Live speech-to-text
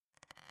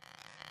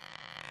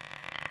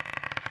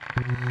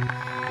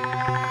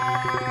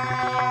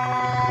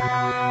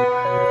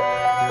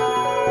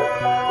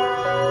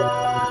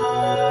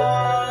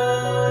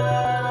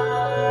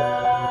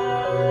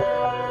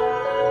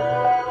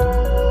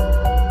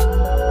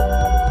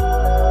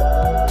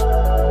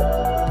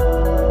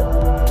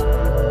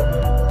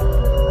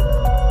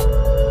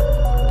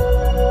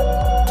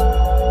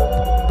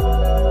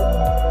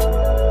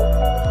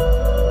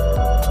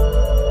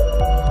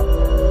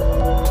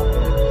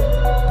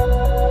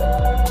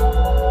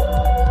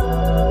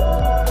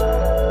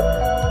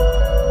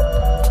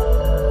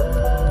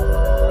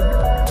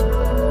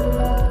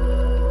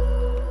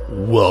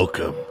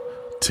Welcome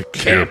to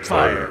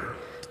Campfire.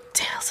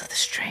 Tales of the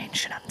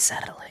strange and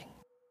unsettling.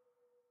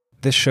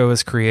 This show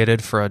is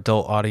created for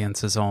adult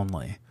audiences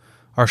only.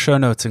 Our show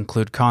notes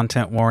include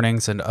content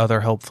warnings and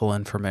other helpful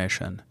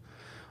information.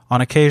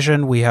 On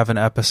occasion, we have an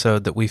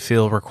episode that we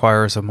feel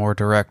requires a more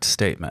direct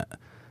statement.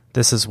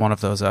 This is one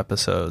of those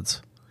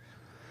episodes.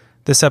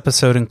 This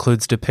episode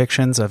includes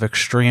depictions of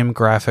extreme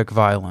graphic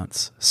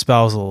violence,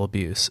 spousal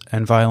abuse,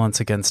 and violence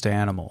against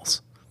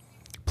animals.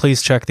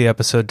 Please check the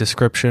episode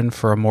description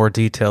for a more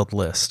detailed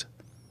list.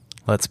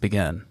 Let's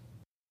begin.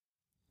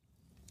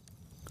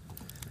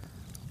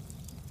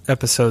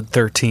 Episode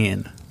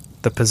 13,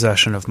 The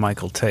Possession of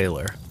Michael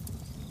Taylor.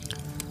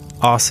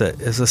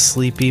 Ossett is a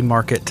sleepy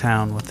market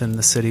town within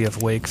the city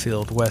of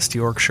Wakefield, West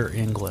Yorkshire,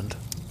 England.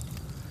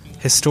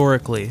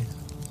 Historically,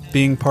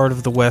 being part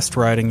of the West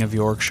Riding of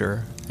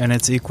Yorkshire and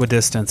its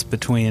equidistance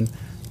between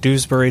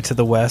Dewsbury to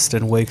the west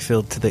and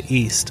Wakefield to the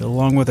east,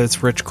 along with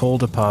its rich coal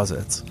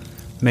deposits,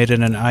 made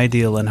it an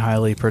ideal and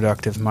highly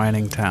productive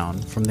mining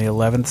town from the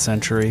 11th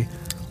century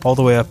all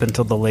the way up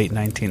until the late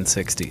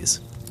 1960s.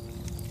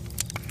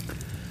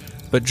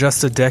 But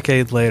just a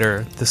decade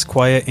later, this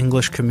quiet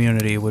English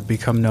community would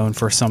become known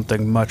for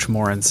something much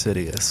more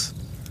insidious.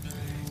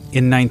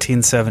 In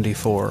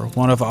 1974,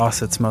 one of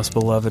Ossett's most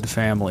beloved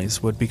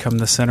families would become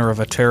the center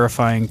of a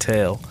terrifying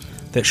tale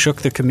that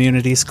shook the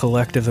community's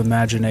collective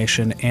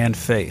imagination and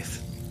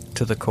faith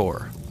to the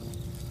core.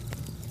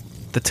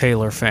 The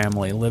Taylor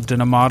family lived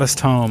in a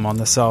modest home on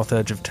the south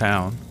edge of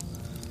town.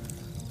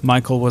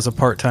 Michael was a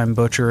part-time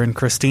butcher, and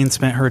Christine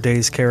spent her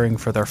days caring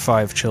for their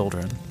 5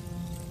 children.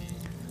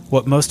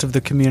 What most of the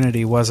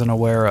community wasn't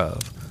aware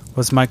of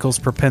was Michael's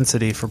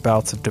propensity for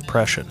bouts of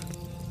depression.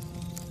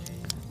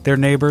 Their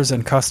neighbors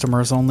and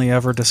customers only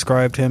ever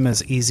described him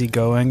as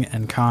easygoing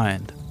and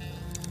kind.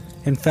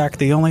 In fact,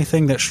 the only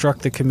thing that struck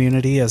the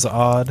community as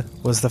odd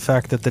was the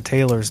fact that the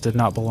Taylors did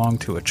not belong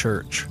to a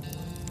church.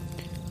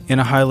 In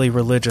a highly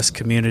religious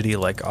community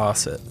like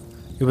Ossett,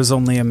 it was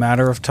only a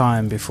matter of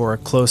time before a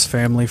close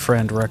family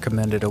friend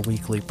recommended a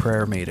weekly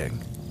prayer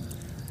meeting.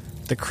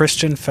 The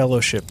Christian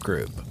Fellowship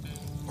Group,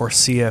 or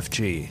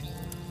CFG,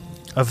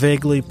 a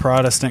vaguely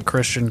Protestant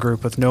Christian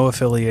group with no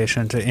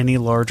affiliation to any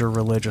larger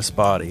religious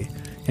body,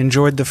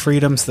 enjoyed the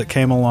freedoms that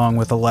came along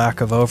with a lack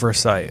of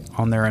oversight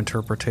on their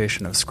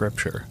interpretation of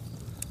Scripture.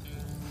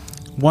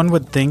 One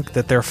would think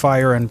that their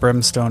fire and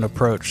brimstone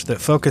approach that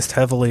focused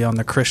heavily on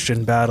the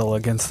Christian battle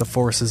against the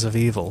forces of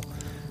evil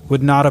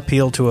would not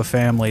appeal to a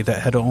family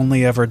that had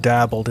only ever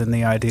dabbled in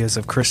the ideas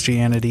of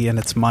Christianity in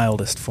its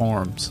mildest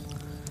forms.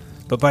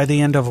 But by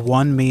the end of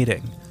one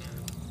meeting,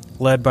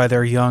 led by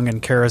their young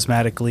and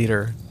charismatic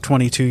leader,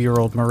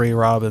 22-year-old Marie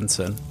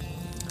Robinson,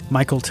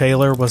 Michael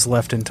Taylor was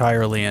left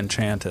entirely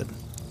enchanted.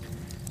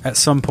 At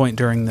some point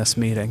during this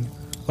meeting,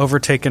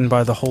 overtaken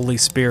by the Holy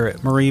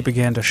Spirit, Marie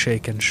began to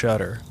shake and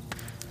shudder.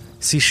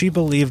 See, she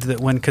believed that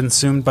when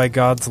consumed by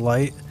God's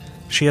light,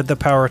 she had the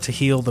power to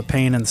heal the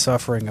pain and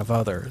suffering of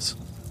others.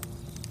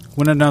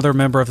 When another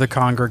member of the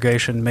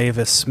congregation,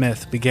 Mavis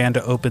Smith, began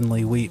to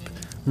openly weep,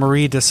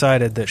 Marie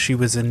decided that she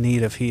was in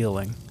need of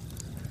healing.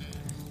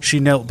 She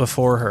knelt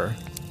before her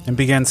and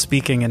began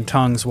speaking in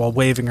tongues while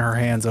waving her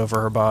hands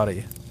over her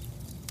body.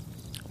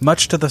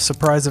 Much to the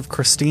surprise of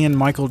Christine,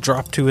 Michael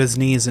dropped to his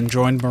knees and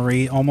joined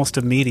Marie almost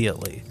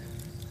immediately.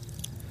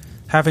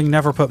 Having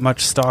never put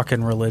much stock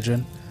in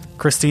religion,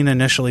 Christine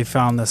initially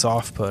found this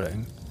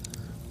off-putting,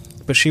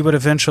 but she would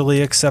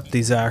eventually accept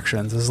these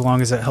actions as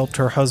long as it helped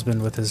her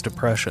husband with his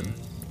depression.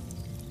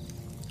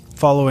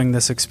 Following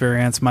this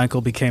experience, Michael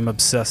became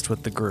obsessed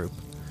with the group.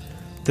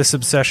 This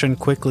obsession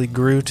quickly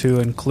grew to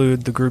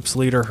include the group's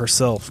leader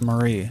herself,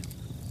 Marie.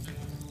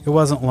 It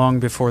wasn't long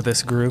before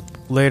this group,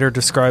 later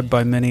described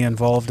by many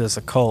involved as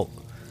a cult,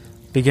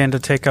 began to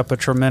take up a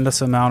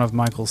tremendous amount of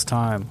Michael's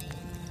time.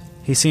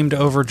 He seemed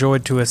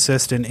overjoyed to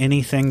assist in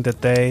anything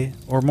that they,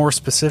 or more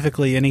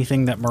specifically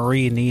anything that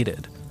Marie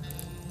needed.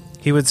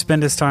 He would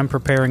spend his time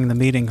preparing the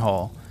meeting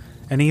hall,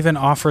 and even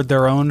offered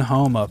their own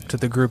home up to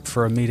the group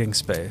for a meeting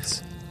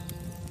space.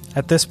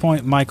 At this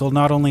point, Michael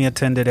not only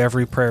attended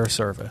every prayer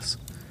service,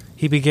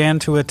 he began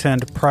to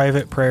attend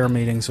private prayer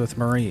meetings with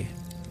Marie.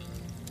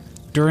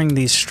 During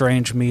these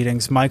strange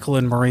meetings, Michael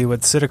and Marie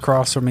would sit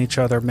across from each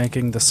other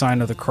making the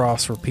sign of the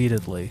cross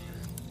repeatedly,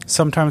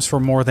 sometimes for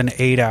more than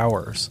 8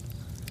 hours.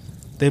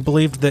 They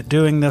believed that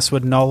doing this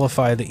would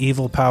nullify the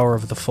evil power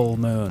of the full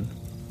moon.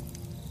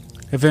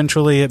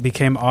 Eventually, it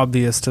became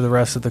obvious to the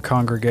rest of the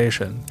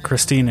congregation,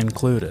 Christine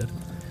included,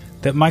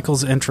 that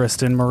Michael's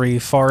interest in Marie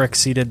far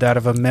exceeded that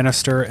of a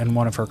minister and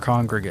one of her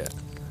congregate.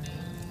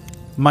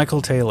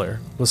 Michael Taylor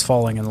was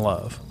falling in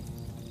love.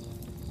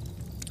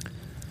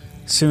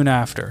 Soon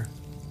after,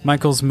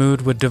 Michael's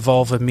mood would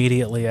devolve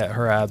immediately at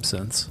her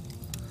absence.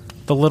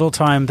 The little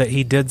time that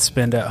he did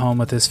spend at home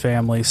with his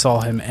family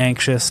saw him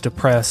anxious,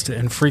 depressed,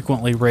 and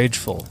frequently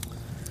rageful.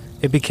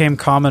 It became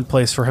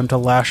commonplace for him to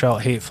lash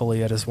out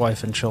hatefully at his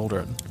wife and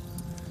children.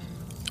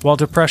 While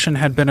depression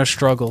had been a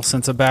struggle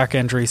since a back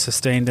injury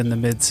sustained in the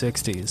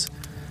mid-60s,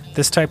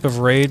 this type of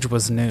rage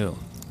was new.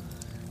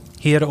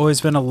 He had always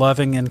been a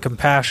loving and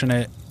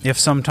compassionate, if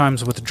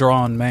sometimes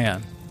withdrawn,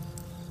 man.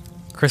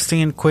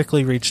 Christine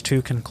quickly reached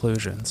two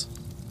conclusions.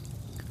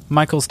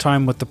 Michael's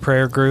time with the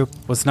prayer group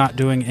was not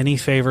doing any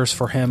favors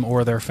for him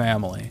or their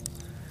family,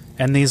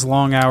 and these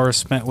long hours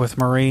spent with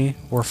Marie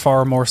were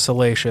far more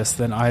salacious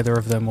than either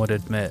of them would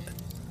admit.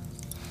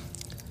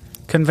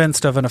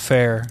 Convinced of an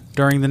affair,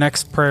 during the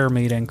next prayer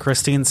meeting,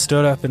 Christine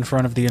stood up in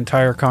front of the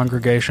entire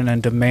congregation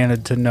and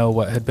demanded to know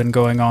what had been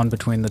going on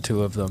between the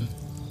two of them.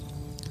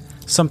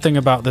 Something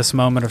about this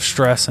moment of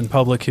stress and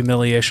public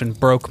humiliation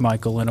broke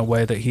Michael in a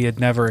way that he had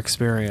never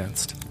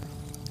experienced.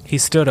 He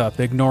stood up,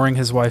 ignoring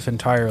his wife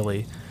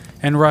entirely,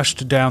 and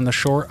rushed down the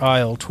short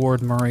aisle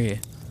toward Marie.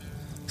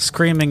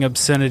 Screaming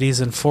obscenities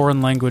in foreign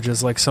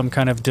languages like some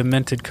kind of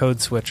demented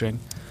code switching,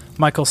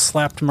 Michael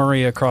slapped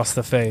Marie across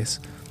the face,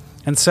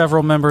 and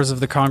several members of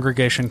the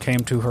congregation came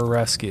to her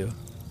rescue.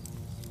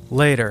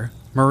 Later,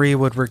 Marie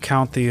would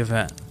recount the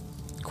event.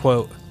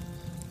 Quote,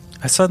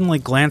 "I suddenly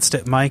glanced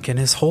at Mike and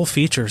his whole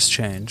features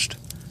changed.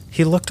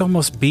 He looked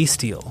almost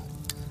bestial.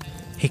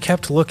 He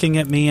kept looking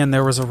at me and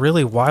there was a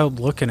really wild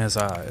look in his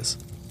eyes.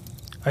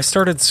 I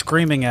started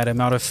screaming at him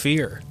out of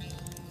fear.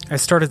 I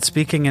started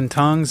speaking in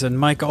tongues, and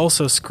Mike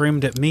also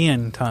screamed at me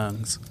in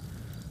tongues.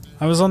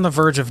 I was on the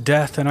verge of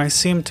death, and I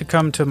seemed to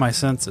come to my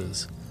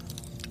senses.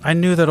 I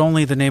knew that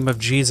only the name of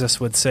Jesus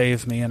would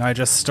save me, and I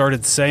just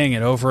started saying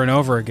it over and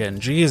over again,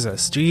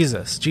 Jesus,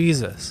 Jesus,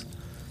 Jesus.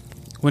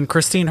 When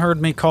Christine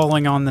heard me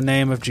calling on the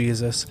name of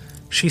Jesus,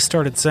 she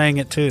started saying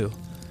it too.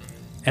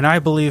 And I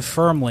believe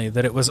firmly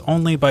that it was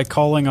only by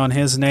calling on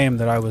his name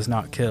that I was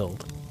not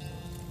killed."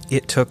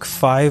 It took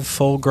 5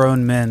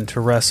 full-grown men to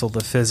wrestle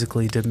the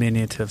physically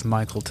diminutive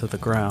Michael to the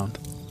ground.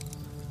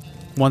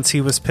 Once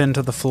he was pinned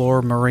to the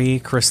floor, Marie,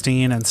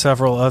 Christine, and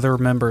several other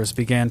members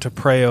began to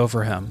pray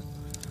over him,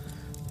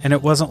 and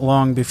it wasn't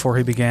long before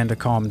he began to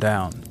calm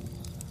down.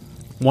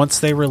 Once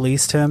they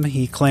released him,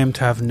 he claimed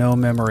to have no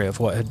memory of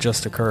what had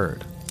just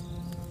occurred.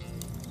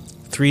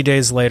 3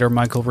 days later,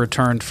 Michael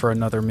returned for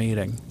another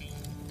meeting.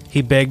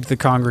 He begged the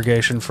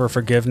congregation for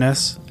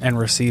forgiveness and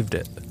received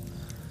it.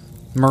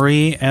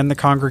 Marie and the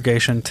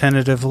congregation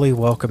tentatively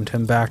welcomed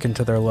him back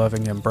into their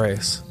loving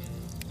embrace.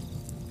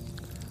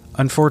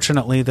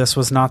 Unfortunately, this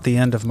was not the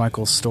end of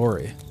Michael's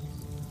story.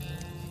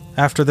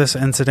 After this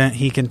incident,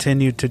 he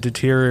continued to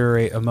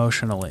deteriorate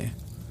emotionally.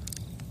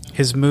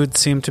 His mood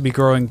seemed to be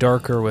growing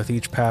darker with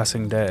each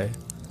passing day.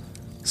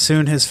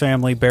 Soon his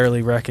family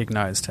barely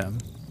recognized him.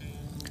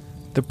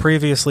 The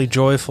previously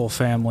joyful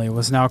family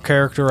was now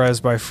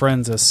characterized by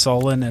friends as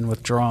sullen and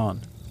withdrawn.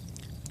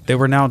 They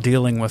were now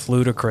dealing with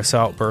ludicrous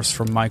outbursts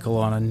from Michael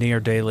on a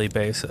near-daily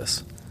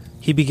basis.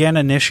 He began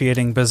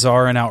initiating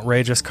bizarre and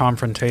outrageous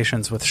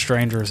confrontations with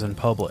strangers in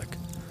public.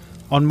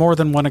 On more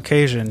than one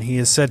occasion, he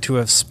is said to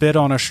have spit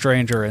on a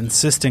stranger,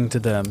 insisting to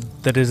them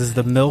that it is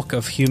the milk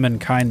of human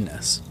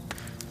kindness.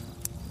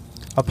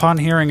 Upon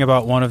hearing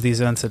about one of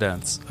these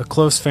incidents, a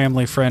close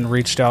family friend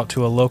reached out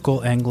to a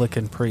local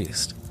Anglican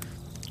priest.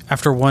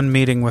 After one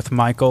meeting with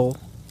Michael,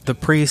 the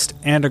priest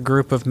and a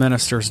group of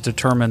ministers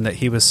determined that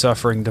he was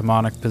suffering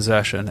demonic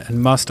possession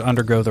and must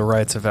undergo the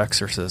rites of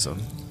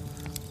exorcism.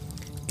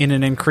 In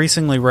an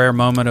increasingly rare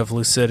moment of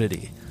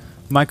lucidity,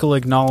 Michael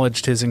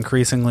acknowledged his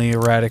increasingly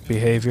erratic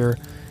behavior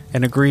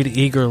and agreed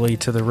eagerly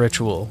to the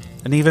ritual,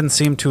 and even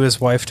seemed to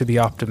his wife to be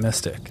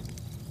optimistic.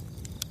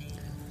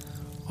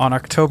 On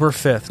October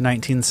 5,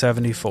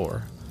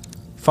 1974,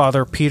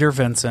 Father Peter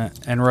Vincent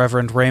and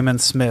Reverend Raymond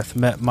Smith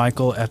met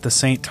Michael at the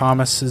St.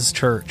 Thomas's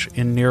Church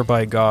in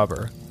nearby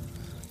Gobber.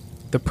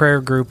 The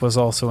prayer group was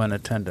also in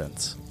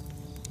attendance.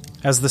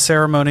 As the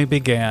ceremony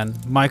began,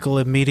 Michael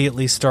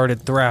immediately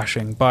started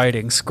thrashing,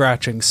 biting,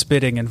 scratching,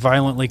 spitting, and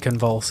violently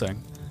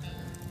convulsing.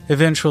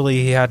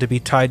 Eventually, he had to be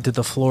tied to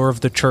the floor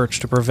of the church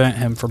to prevent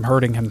him from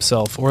hurting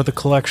himself or the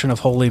collection of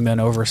holy men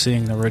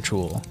overseeing the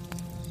ritual.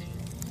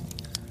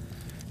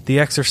 The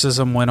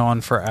exorcism went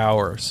on for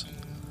hours.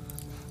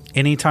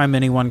 Anytime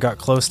anyone got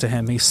close to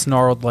him, he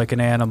snarled like an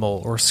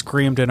animal or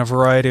screamed in a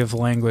variety of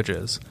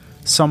languages.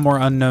 Some were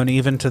unknown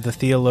even to the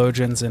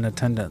theologians in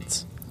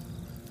attendance.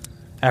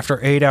 After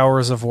 8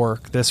 hours of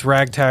work, this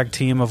ragtag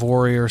team of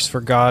warriors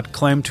for God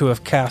claimed to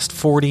have cast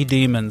 40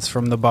 demons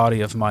from the body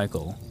of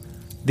Michael.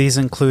 These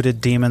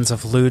included demons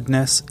of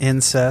lewdness,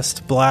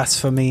 incest,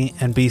 blasphemy,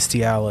 and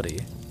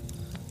bestiality.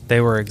 They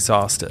were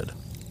exhausted.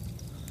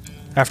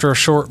 After a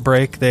short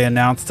break, they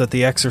announced that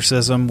the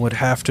exorcism would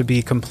have to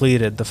be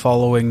completed the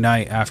following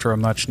night after a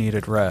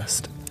much-needed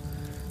rest.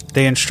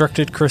 They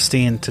instructed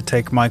Christine to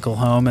take Michael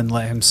home and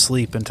let him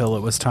sleep until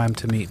it was time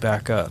to meet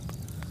back up.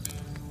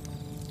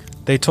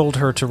 They told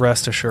her to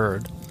rest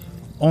assured.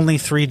 Only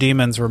 3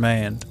 demons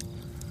remained: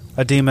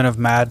 a demon of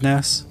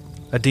madness,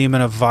 a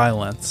demon of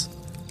violence,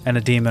 and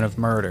a demon of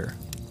murder.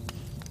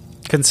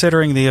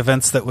 Considering the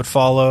events that would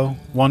follow,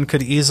 one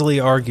could easily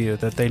argue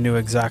that they knew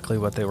exactly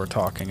what they were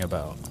talking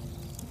about.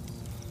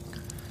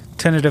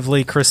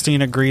 Tentatively,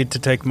 Christine agreed to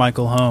take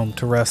Michael home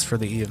to rest for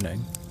the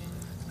evening.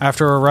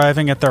 After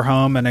arriving at their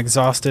home, an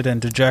exhausted and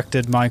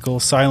dejected Michael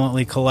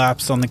silently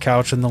collapsed on the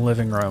couch in the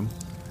living room,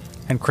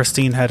 and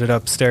Christine headed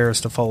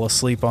upstairs to fall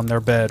asleep on their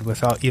bed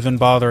without even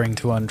bothering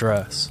to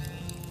undress.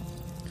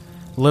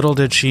 Little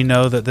did she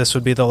know that this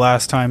would be the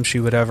last time she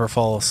would ever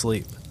fall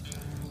asleep.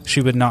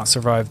 She would not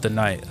survive the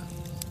night.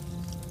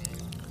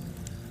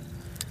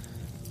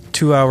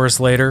 2 hours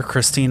later,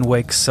 Christine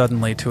wakes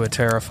suddenly to a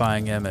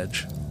terrifying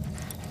image.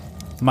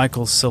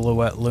 Michael's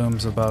silhouette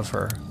looms above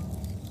her.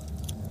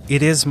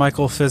 It is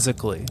Michael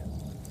physically,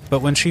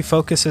 but when she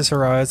focuses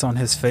her eyes on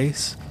his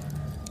face,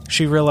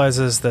 she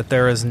realizes that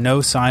there is no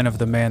sign of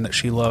the man that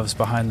she loves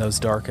behind those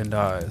darkened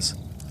eyes.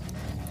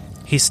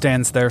 He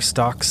stands there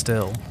stock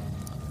still,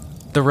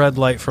 the red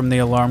light from the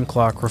alarm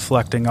clock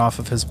reflecting off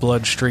of his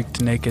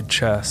blood-streaked naked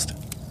chest.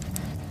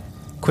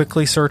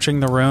 Quickly searching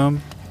the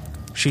room,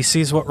 she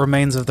sees what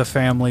remains of the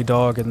family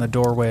dog in the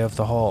doorway of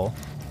the hall.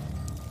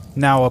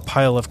 Now a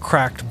pile of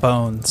cracked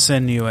bone,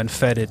 sinew, and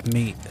fetid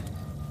meat.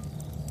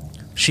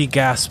 She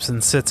gasps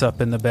and sits up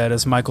in the bed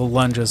as Michael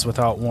lunges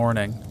without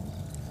warning.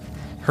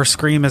 Her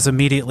scream is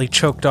immediately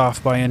choked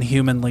off by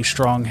inhumanly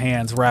strong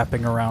hands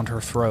wrapping around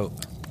her throat.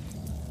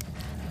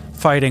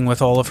 Fighting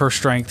with all of her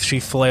strength,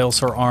 she flails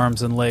her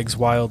arms and legs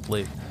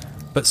wildly,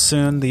 but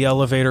soon the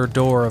elevator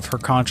door of her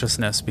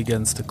consciousness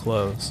begins to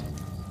close.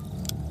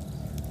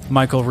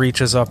 Michael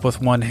reaches up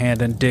with one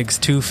hand and digs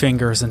 2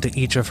 fingers into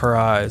each of her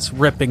eyes,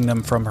 ripping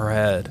them from her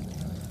head.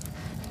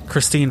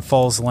 Christine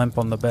falls limp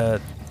on the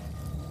bed.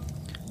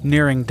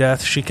 Nearing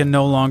death, she can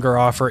no longer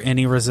offer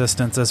any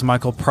resistance as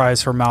Michael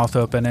pries her mouth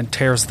open and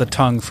tears the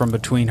tongue from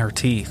between her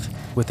teeth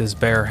with his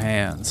bare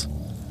hands.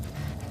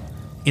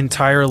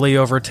 Entirely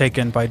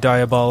overtaken by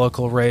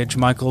diabolical rage,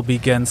 Michael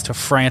begins to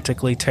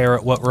frantically tear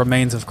at what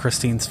remains of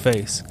Christine's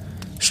face,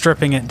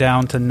 stripping it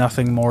down to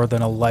nothing more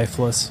than a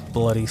lifeless,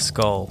 bloody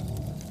skull.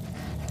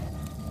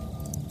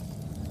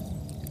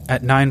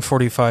 At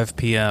 9:45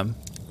 p.m.,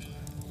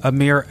 a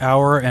mere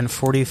hour and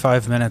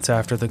 45 minutes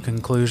after the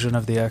conclusion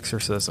of the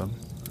exorcism,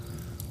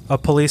 a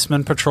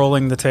policeman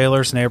patrolling the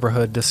Taylors'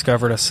 neighborhood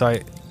discovered a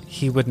sight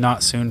he would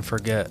not soon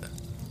forget.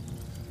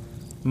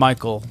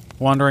 Michael,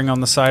 wandering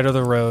on the side of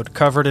the road,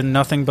 covered in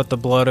nothing but the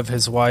blood of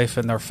his wife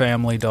and their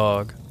family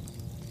dog.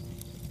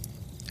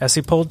 As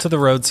he pulled to the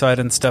roadside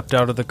and stepped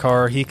out of the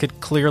car, he could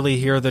clearly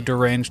hear the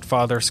deranged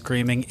father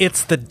screaming,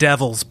 "It's the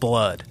devil's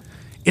blood!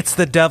 It's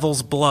the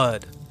devil's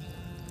blood!"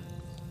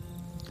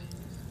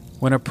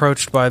 When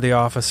approached by the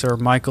officer,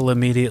 Michael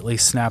immediately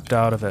snapped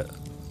out of it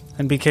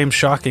and became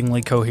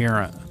shockingly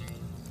coherent.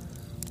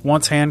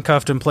 Once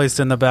handcuffed and placed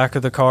in the back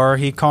of the car,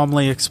 he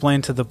calmly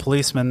explained to the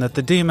policeman that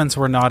the demons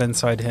were not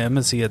inside him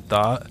as he had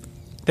thought.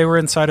 They were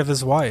inside of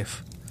his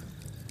wife.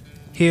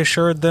 He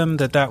assured them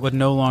that that would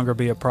no longer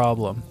be a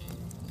problem.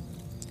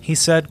 He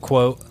said,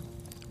 quote,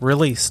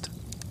 "Released.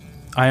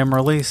 I am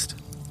released.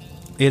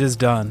 It is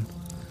done.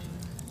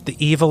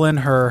 The evil in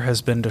her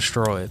has been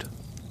destroyed."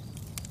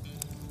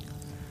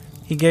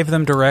 He gave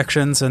them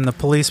directions, and the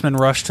policemen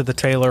rushed to the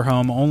Taylor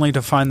home only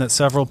to find that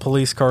several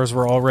police cars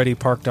were already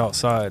parked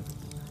outside.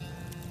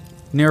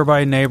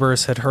 Nearby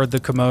neighbors had heard the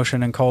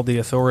commotion and called the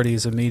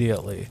authorities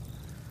immediately.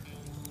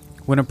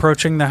 When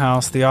approaching the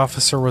house, the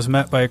officer was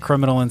met by a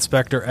criminal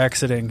inspector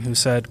exiting who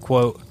said,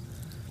 quote,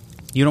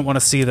 "You don't want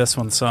to see this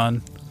one,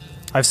 son.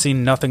 I've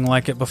seen nothing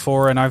like it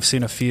before, and I've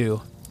seen a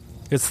few.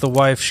 It's the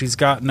wife. She's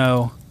got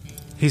no...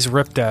 He's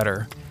ripped at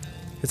her.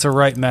 It's a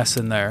right mess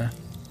in there.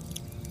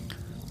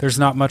 There's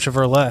not much of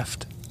her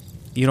left.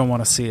 You don't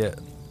want to see it."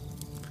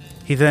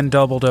 He then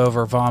doubled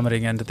over,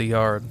 vomiting into the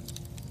yard.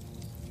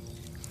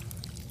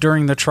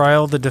 During the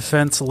trial, the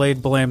defense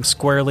laid blame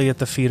squarely at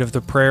the feet of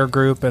the prayer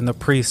group and the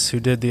priests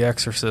who did the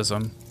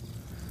exorcism.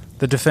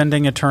 The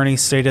defending attorney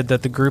stated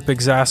that the group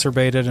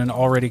exacerbated an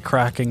already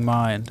cracking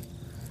mind.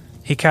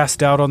 He cast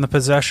doubt on the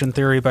possession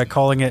theory by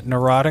calling it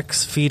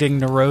neurotics feeding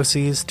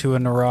neuroses to a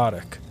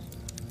neurotic.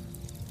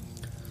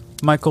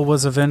 Michael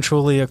was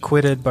eventually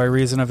acquitted by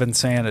reason of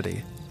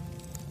insanity.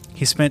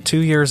 He spent 2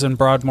 years in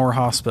Broadmoor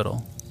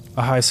Hospital,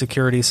 a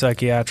high-security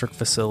psychiatric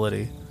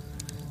facility.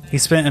 He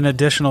spent an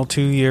additional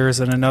 2 years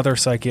in another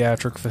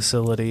psychiatric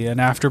facility,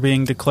 and after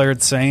being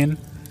declared sane,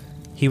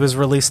 he was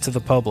released to the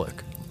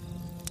public.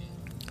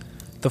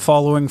 The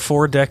following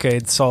 4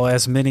 decades saw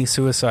as many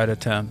suicide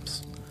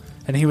attempts,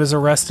 and he was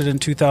arrested in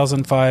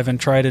 2005 and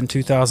tried in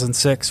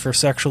 2006 for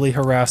sexually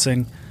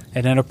harassing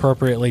and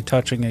inappropriately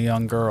touching a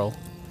young girl.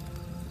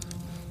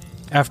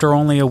 After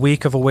only a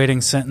week of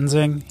awaiting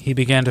sentencing, he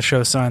began to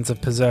show signs of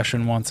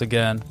possession once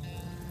again.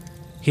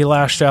 He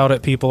lashed out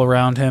at people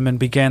around him and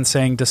began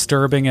saying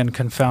disturbing and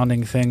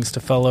confounding things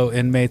to fellow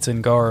inmates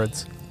and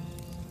guards.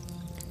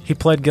 He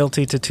pled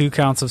guilty to 2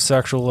 counts of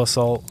sexual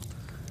assault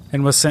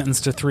and was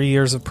sentenced to 3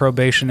 years of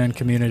probation and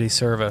community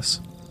service.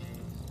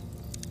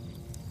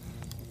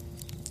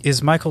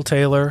 Is Michael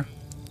Taylor,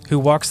 who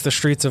walks the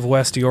streets of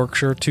West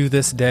Yorkshire to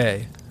this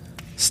day,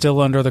 still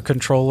under the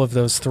control of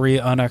those 3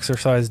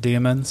 unexorcised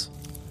demons?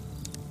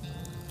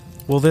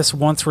 Will this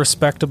once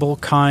respectable,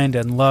 kind,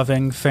 and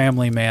loving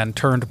family man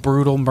turned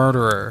brutal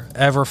murderer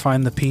ever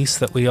find the peace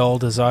that we all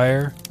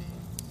desire?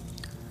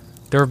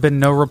 There have been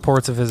no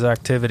reports of his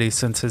activity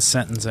since his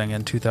sentencing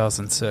in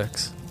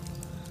 2006.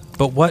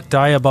 But what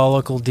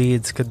diabolical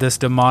deeds could this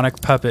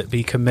demonic puppet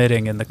be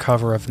committing in the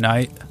cover of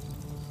night?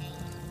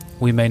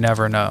 We may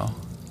never know.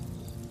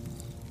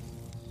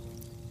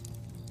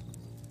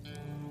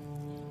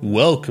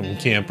 Welcome,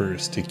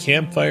 campers, to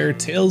Campfire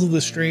Tales of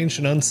the Strange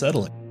and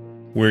Unsettling.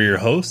 We're your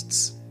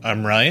hosts.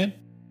 I'm Ryan.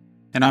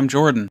 And I'm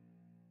Jordan.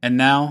 And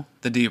now,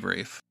 the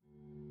debrief.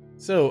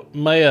 So,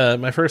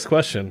 my first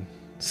question.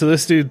 So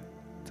is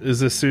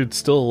this dude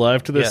still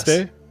alive to this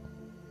day?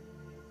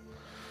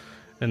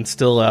 And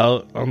still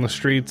out on the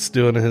streets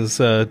doing his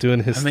thing?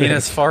 I mean,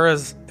 as far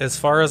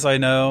as I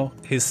know,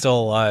 he's still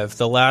alive.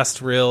 The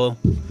last real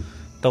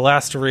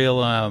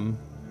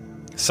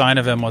sign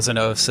of him was in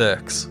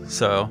 2006.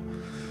 So,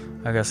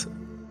 I guess.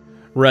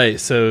 Right,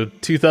 so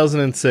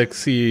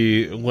 2006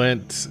 he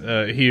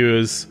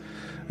was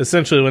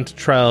essentially went to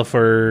trial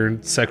for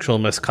sexual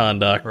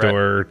misconduct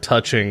or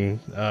touching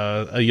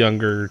a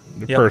younger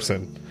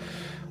person.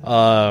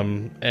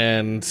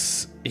 And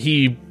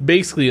he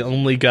basically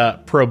only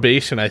got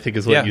probation, I think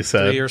is what you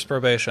said. 3 years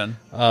probation.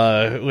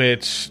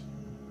 Which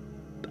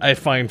I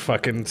find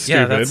fucking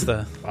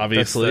stupid.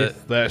 Obviously,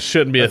 that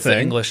shouldn't be a thing.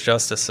 The English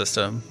justice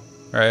system,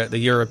 right? The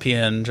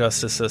European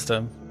justice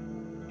system.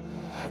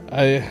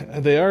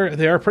 They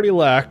are pretty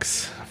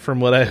lax from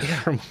what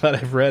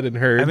I've read and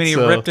heard. I mean, he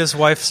ripped his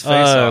wife's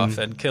face off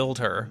and killed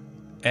her,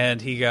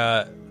 and he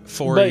got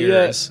 4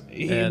 years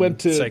in went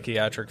to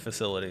psychiatric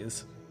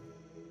facilities.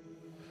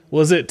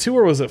 Was it 2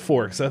 or was it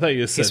 4? Because I thought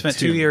you said he spent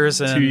 2 years.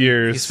 2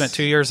 years. He spent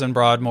 2 years in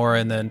Broadmoor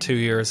and then 2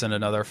 years in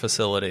another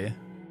facility.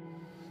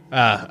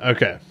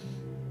 Okay.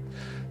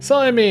 So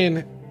I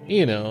mean,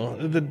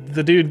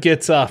 the dude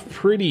gets off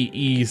pretty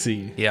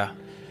easy. Yeah.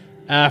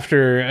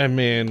 After, I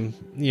mean,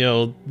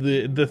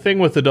 the thing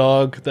with the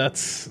dog,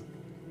 that's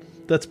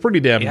pretty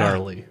damn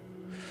gnarly.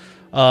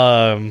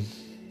 And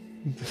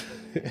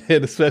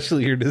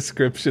especially your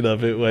description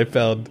of it, I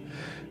found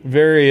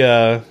very,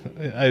 I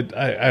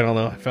don't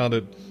know, I found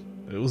it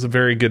was a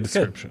very good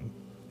description.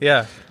 Good.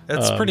 Yeah,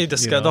 it's pretty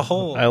disgusting. The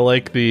whole... I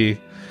like the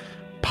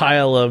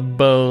pile of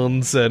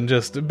bones and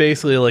just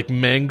basically like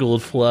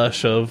mangled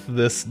flesh of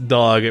this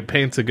dog. It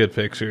paints a good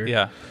picture.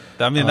 Yeah.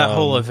 I mean, that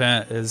whole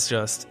event is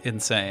just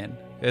insane.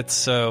 It's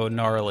so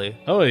gnarly.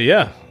 Oh,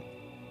 yeah.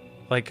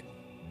 Like,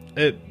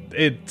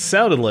 it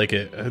sounded like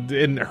it.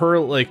 And her,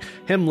 like,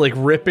 him, like,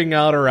 ripping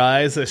out her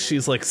eyes as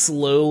she's, like,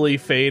 slowly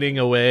fading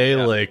away.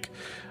 Yeah. Like,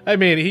 I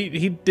mean,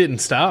 he didn't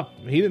stop.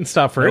 He didn't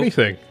stop for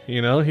anything.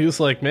 He was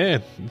like,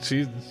 man,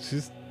 she's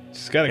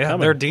got it coming.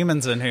 There are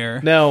demons in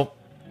here. Now,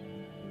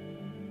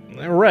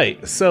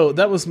 right. So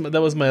that was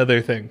my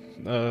other thing.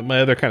 My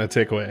other kind of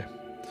takeaway.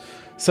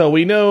 So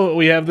we know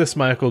we have this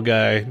Michael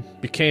guy,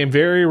 became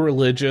very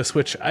religious,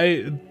 which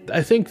I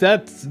think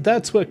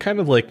that's what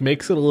kind of like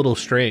makes it a little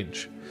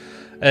strange.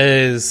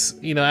 As,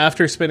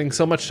 after spending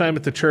so much time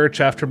at the church,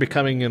 after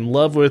becoming in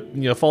love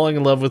with, falling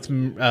in love with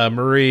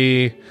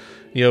Marie,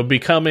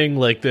 becoming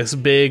like this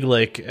big,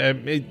 like,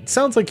 it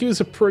sounds like he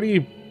was a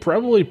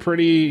probably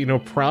pretty,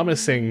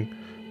 promising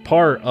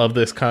part of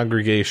this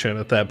congregation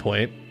at that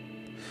point.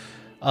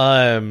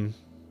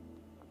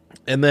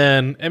 And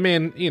then, I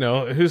mean,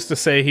 who's to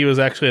say he was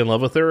actually in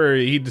love with her, or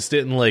he just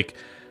didn't, like,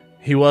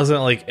 he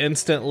wasn't, like,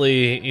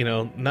 instantly,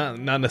 not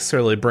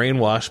necessarily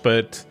brainwashed,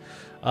 but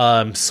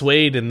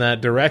swayed in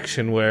that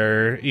direction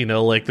where,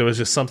 like, there was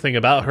just something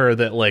about her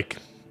that, like,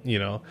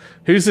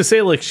 who's to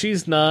say, like,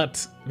 she's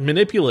not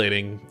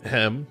manipulating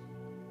him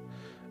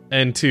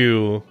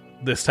into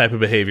this type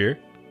of behavior.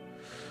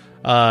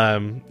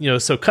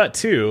 So cut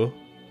to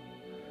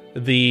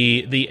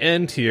the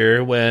end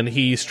here when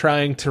he's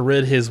trying to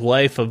rid his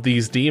wife of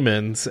these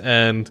demons,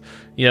 and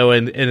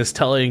and is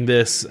telling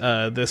this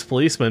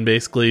policeman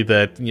basically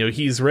that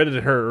he's rid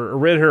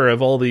her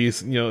of all these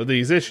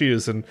these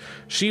issues, and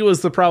she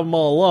was the problem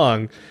all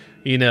along,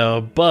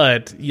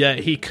 but yet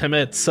he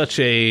commits such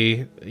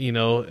a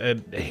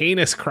a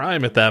heinous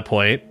crime at that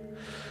point.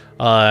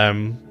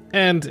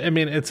 And I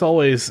mean, it's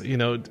always,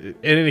 in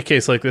any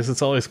case like this,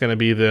 it's always going to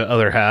be the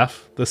other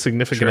half, the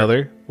significant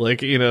other. Like,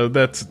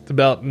 that's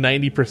about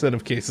 90%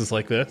 of cases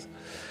like this.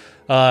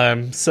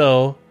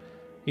 So,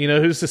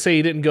 who's to say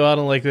he didn't go out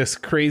on like this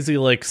crazy,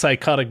 like,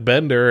 psychotic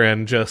bender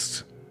and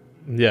just,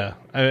 I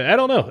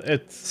don't know.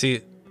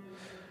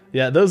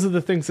 Yeah, those are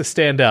the things that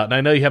stand out. And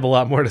I know you have a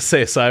lot more to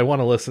say, so I want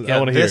to listen. I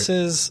want to hear.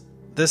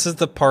 this is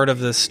the part of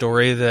this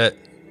story that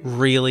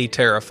really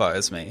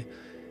terrifies me,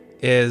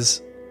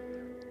 is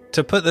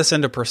to put this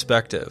into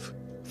perspective.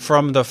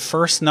 From the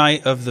first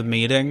night of the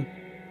meeting,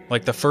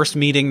 like the first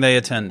meeting they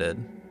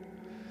attended,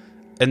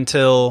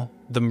 until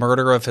the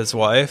murder of his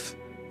wife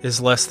is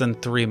less than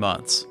 3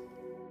 months.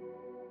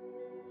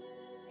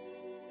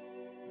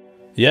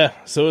 Yeah,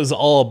 so it was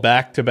all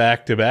back to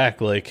back to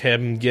back, like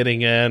him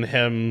getting in,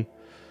 him,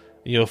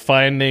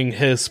 finding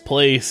his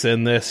place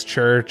in this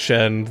church,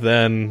 and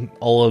then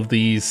all of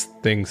these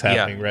things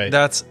happening, right?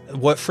 That's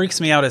what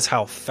freaks me out, is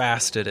how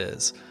fast it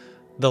is.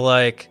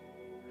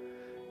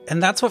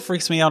 And that's what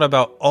freaks me out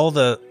about all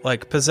the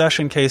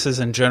possession cases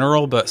in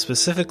general, but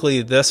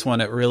specifically this one,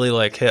 it really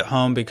hit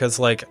home,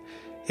 because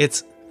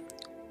it's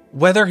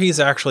whether he's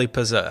actually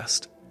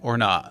possessed or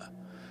not.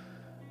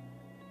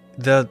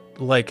 The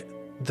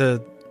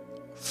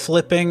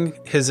flipping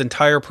his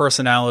entire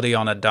personality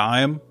on a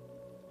dime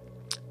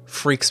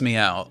freaks me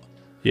out.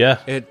 Yeah.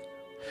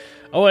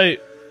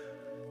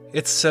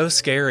 It's so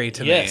scary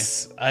to me.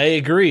 Yes, I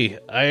agree.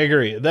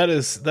 That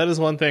is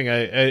one thing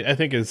I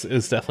think is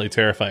definitely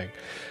terrifying.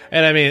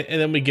 And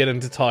and then we get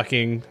into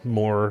talking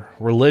more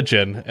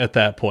religion at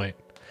that point.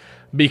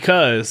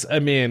 Because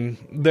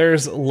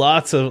there's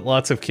lots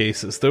of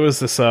cases. There was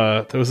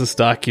this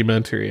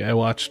documentary I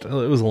watched. It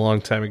was a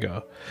long time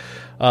ago.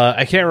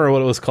 I can't remember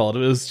what it was called. It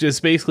was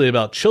just basically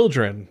about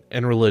children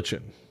and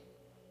religion,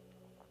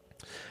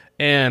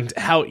 and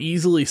how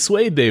easily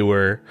swayed they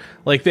were.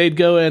 Like, they'd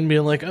go in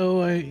being like,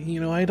 "Oh,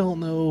 I don't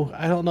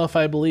know if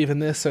I believe in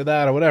this or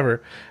that or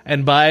whatever."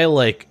 And by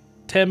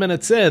 10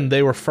 minutes in,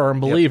 they were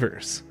firm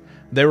believers. Yep.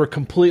 They were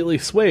completely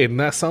swayed, and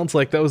that sounds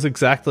like that was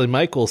exactly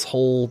Michael's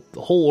whole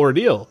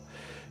ordeal.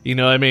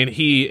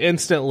 He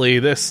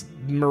instantly,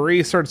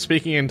 Marie started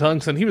speaking in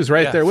tongues, and he was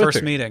right there with her.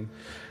 First meeting.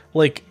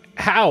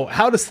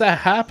 How does that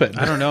happen?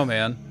 I don't know,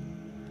 man.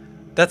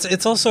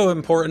 It's also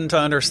important to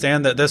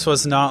understand that this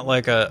was not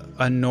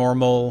a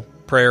normal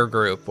prayer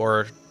group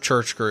or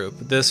church group.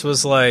 This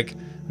was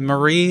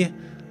Marie,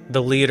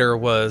 the leader,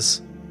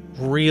 was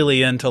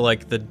really into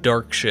the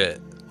dark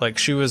shit.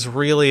 She was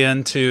really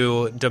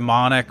into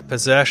demonic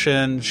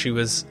possession. She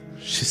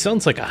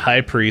sounds like a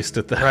high priest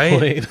at that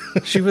point.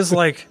 She was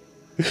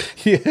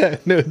yeah,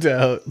 no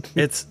doubt.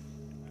 The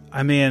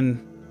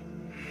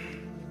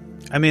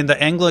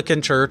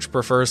Anglican Church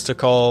prefers to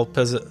call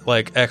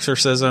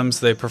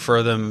exorcisms, they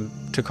prefer them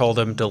to call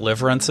them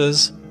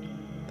deliverances.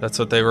 That's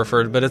what they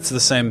refer to, but it's the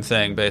same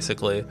thing,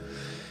 basically.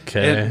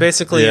 Okay.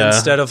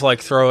 Instead of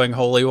throwing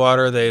holy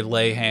water, they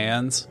lay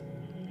hands,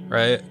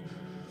 right?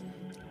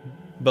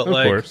 But of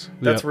course.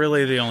 That's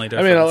really the only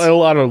difference. A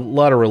lot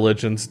of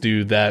religions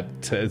do that,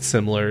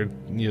 similar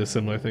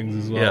things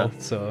as well. Yeah.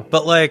 So,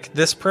 but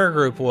this prayer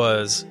group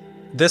was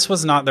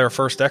not their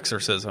first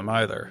exorcism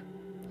either.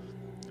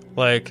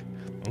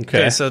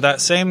 Okay, so the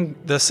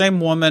same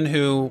woman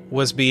who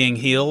was being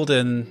healed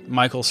in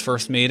Michael's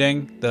first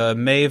meeting, the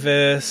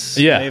Mavis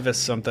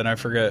something, I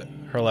forget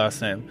her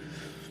last name.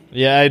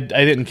 Yeah, I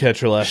didn't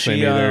catch her last name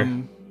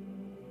either.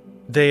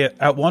 They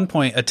at one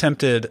point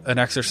attempted an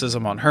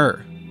exorcism on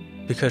her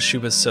because she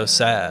was so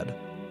sad.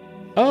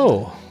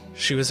 Oh,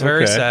 she was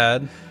very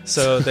sad,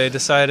 so they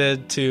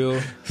decided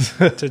to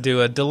do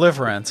a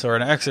deliverance or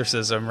an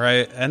exorcism,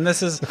 right? And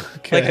this is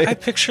I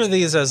picture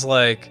these as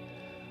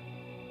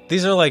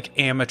these are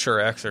amateur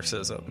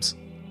exorcisms,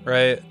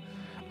 right?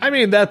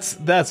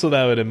 That's what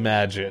I would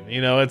imagine.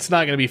 It's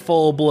not going to be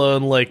full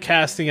blown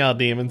casting out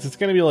demons. It's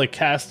going to be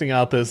casting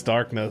out this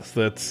darkness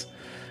that's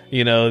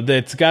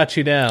that's got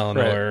you down,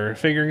 right? Or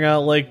figuring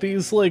out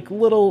these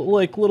little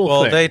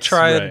well, things. They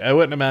tried. Right. I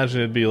wouldn't imagine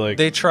it'd be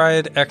they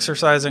tried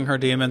exorcising her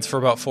demons for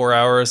about 4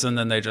 hours, and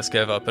then they just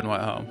gave up and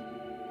went home.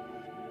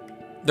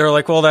 They're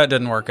well, that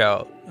didn't work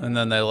out, and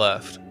then they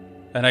left.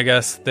 And I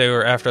guess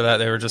after that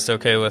they were just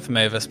okay with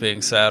Mavis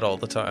being sad all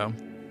the time.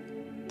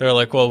 They're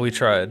well, we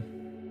tried.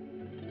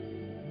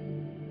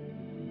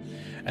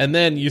 And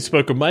then you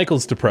spoke of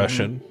Michael's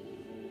depression,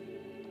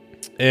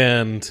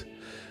 and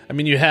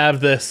you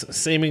have this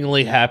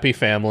seemingly happy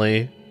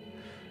family,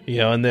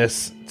 in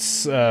this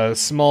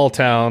small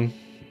town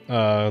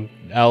out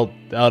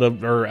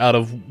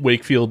of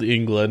Wakefield,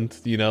 England.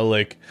 So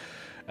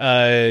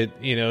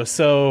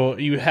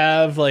you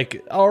have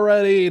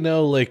already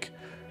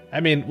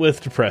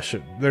with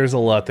depression, there's a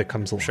lot that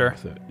comes along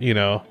with it,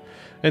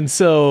 and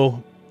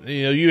so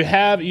you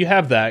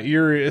have that.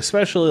 You're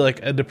especially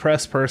a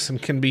depressed person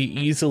can be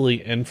easily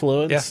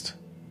influenced,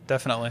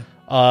 definitely.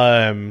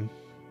 And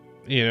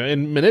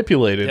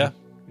manipulated, at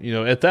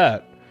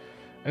that.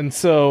 And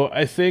so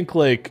I think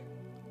a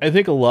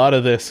lot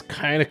of this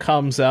kind of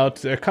comes down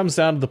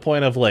to the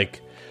point of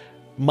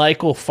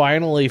Michael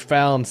finally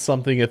found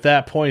something at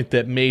that point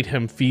that made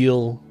him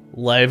feel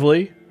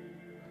lively,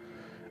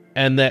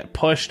 and that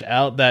pushed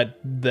out that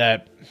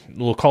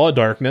we'll call it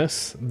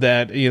darkness,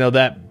 that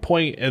that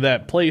point,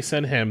 that place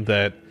in him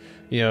that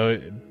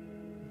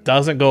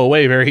doesn't go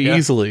away very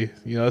easily.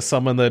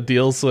 Someone that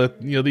deals with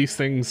these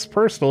things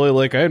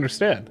personally, I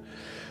understand.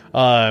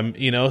 So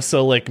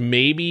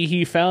maybe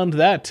he found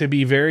that to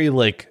be very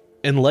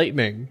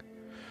enlightening,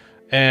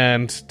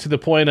 and to the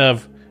point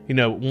of,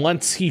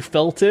 once he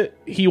felt it,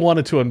 he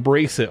wanted to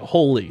embrace it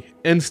wholly,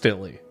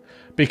 instantly,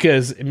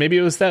 because maybe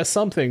it was that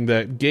something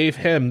that gave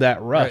him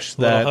that rush,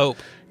 that hope,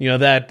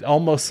 that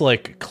almost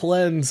like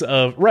cleanse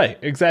of, right,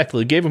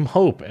 exactly, gave him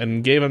hope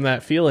and gave him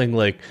that feeling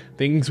like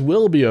things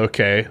will be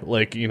okay,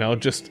 like,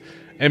 just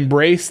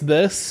embrace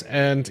this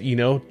and,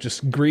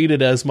 just greet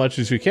it as much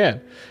as you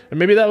can. And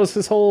maybe that was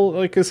his whole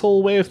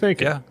way of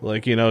thinking,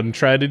 and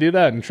try to do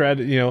that and try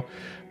to,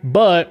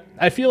 but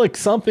I feel like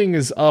something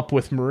is up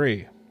with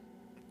Marie.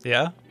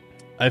 Yeah.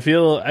 I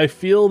feel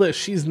that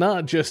she's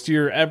not just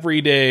your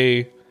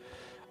everyday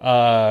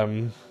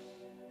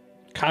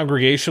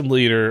congregation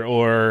leader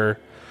or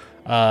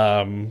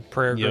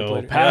prayer group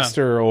leader,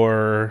 pastor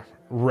or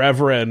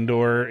reverend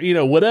or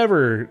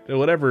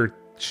whatever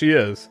she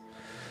is,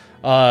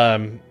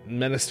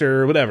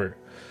 minister or whatever.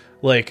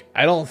 Like,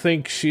 I don't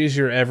think she's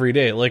your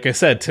everyday. Like I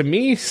said, to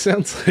me,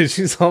 sounds like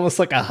she's almost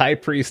like a high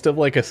priest of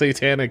like a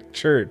satanic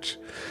church.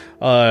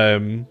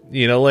 That's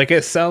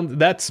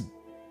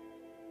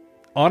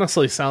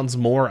honestly sounds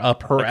more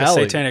up her like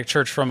alley. A satanic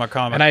church from a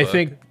comic and I book.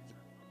 think,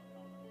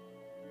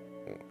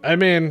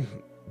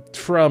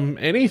 from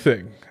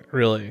anything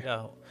really.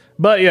 Yeah.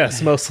 But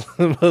yes,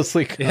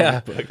 mostly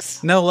comic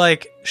books. No,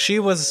 like, she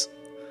was,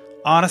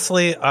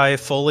 honestly, I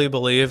fully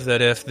believe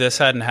that if this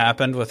hadn't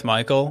happened with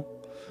Michael,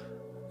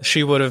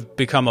 she would have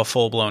become a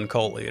full-blown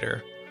cult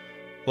leader.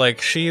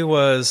 Like, she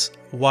was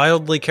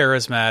wildly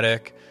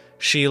charismatic.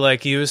 She,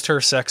 like, used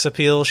her sex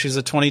appeal. She's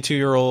a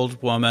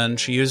 22-year-old woman.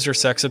 She used her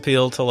sex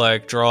appeal to,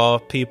 like, draw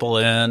people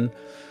in.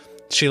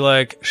 She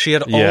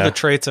had all the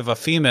traits of a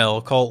female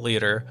cult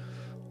leader.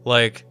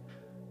 Like,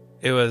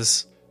 it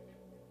was...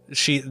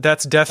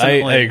 That's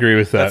definitely... I agree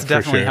with that. That's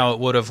definitely sure. how it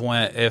would have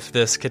went if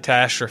this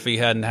catastrophe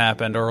hadn't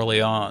happened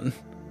early on.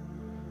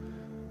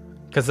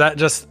 Because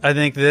I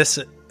think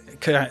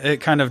it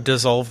kind of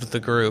dissolved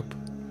the group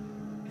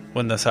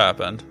when this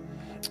happened.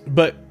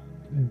 But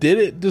did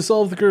it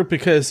dissolve the group?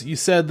 Because you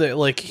said that,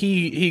 like,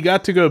 he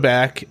got to go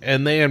back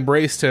and they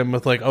embraced him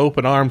with, like,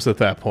 open arms at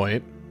that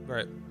point.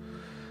 Right.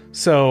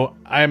 So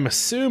I'm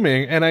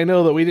assuming, and I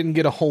know that we didn't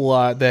get a whole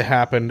lot that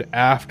happened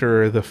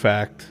after the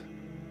fact.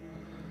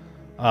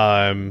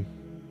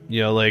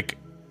 Like,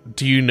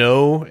 do you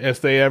know if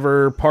they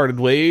ever parted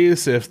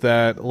ways? If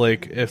that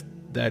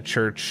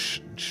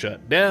church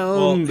shut down?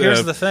 Well,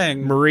 here's the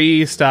thing.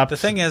 Marie stopped. The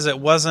thing is, it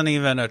wasn't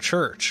even a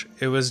church.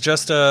 It was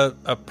just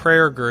a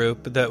prayer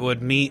group that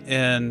would meet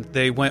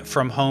they went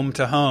from home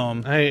to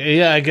home.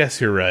 I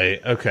guess you're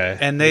right. Okay.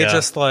 And they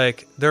just,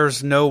 like,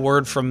 there's no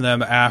word from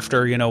them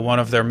after, one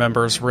of their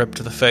members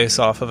ripped the face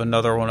off of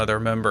another one of their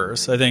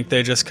members. I think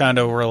they just kind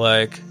of were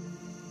like,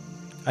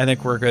 I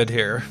think we're good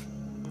here.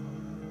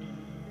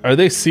 Are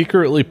they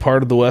secretly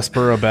part of the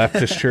Westboro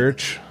Baptist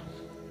Church?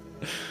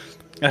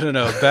 I don't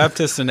know.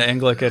 Baptist and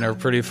Anglican are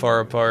pretty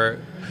far apart.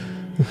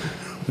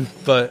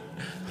 But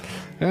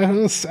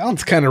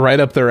sounds kind of right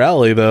up their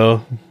alley,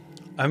 though.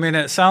 I mean,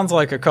 it sounds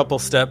like a couple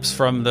steps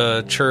from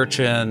the church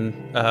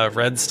in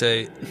Red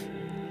State.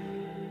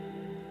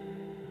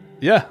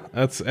 Yeah,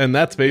 that's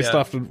based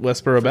off of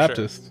Westboro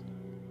Baptist. Sure.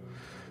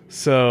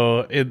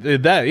 So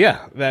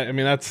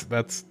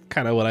that's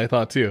kind of what I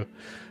thought too.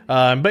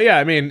 But yeah,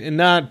 I mean,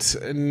 not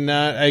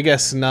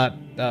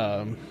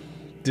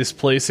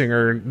displacing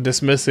or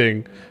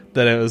dismissing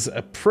that it was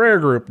a prayer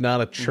group, not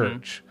a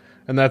church.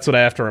 Mm-hmm. And that's what I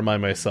have to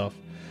remind myself.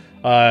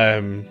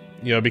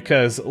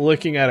 Because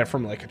looking at it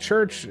from like a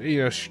church,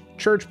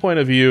 church point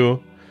of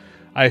view,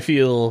 I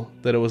feel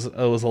that it was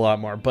a lot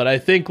more. But I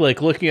think,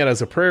 like, looking at it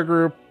as a prayer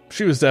group,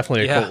 she was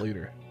definitely a cult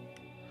leader.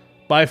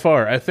 By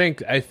far. I think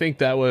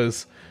that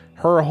was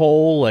her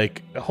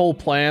whole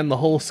plan, the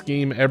whole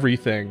scheme,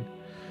 everything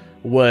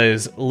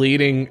was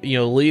leading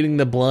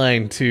the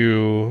blind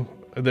to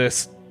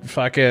this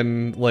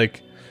fucking,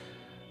 like,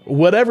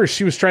 whatever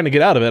she was trying to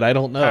get out of it. I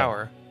don't know.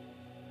 Power.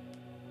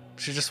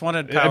 She just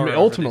wanted power.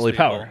 Ultimately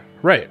power.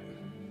 Right.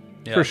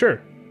 Yeah. For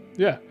sure.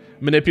 Yeah.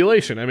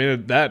 Manipulation. I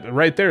mean, that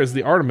right there is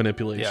the art of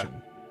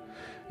manipulation.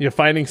 Yeah.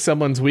 Finding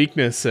someone's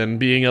weakness and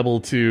being able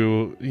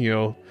to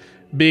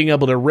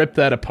rip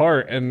that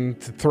apart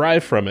and to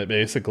thrive from it,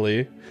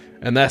 basically.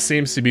 And that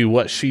seems to be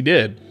what she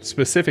did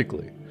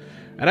specifically.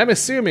 And I'm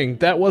assuming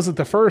that wasn't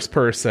the first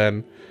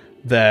person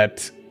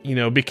that,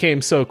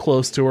 became so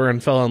close to her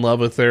and fell in love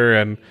with her,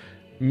 and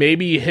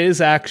maybe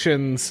his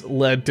actions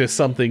led to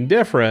something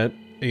different,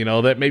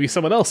 that maybe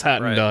someone else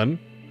hadn't done.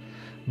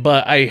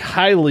 But I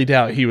highly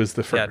doubt he was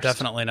the first. Yeah,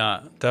 definitely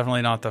not.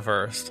 Definitely not the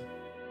first.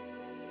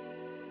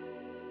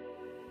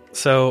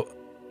 So,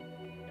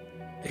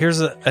 here's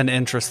an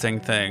interesting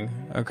thing,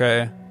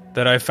 okay,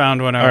 that I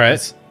found when I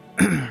was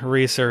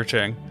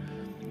researching.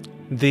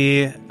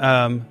 The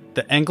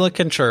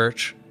Anglican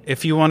Church,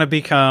 if you want to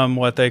become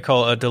what they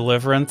call a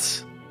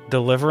deliverance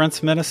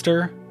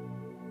minister,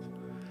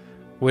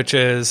 which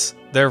is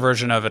their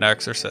version of an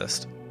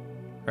exorcist,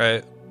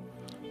 right?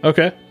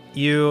 Okay.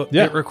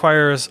 It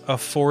requires a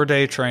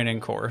 4-day training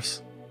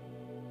course.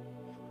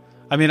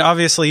 I mean,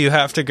 obviously you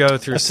have to go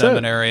through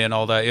seminary and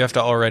all that. You have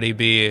to already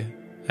be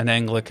an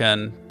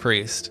Anglican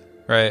priest,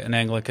 right? An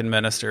Anglican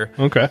minister.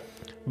 Okay.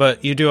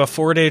 But you do a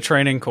 4-day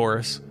training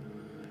course,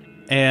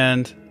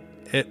 and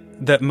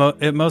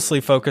it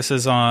mostly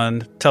focuses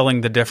on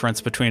telling the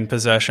difference between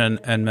possession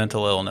and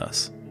mental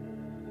illness.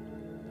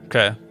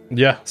 Okay.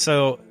 Yeah.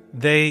 So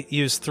they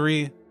use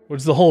 3... Which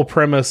is the whole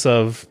premise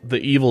of the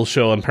Evil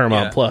show on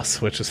Paramount Yeah.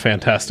 Plus, which is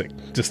fantastic.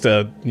 Just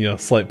a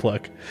slight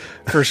plug.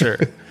 For sure.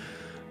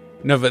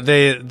 No, but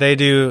they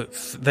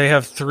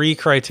have 3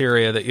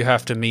 criteria that you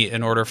have to meet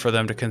in order for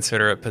them to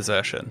consider it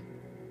possession.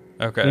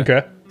 Okay.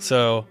 Okay.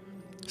 So,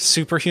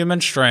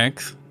 superhuman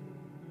strength.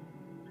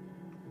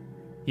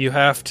 You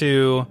have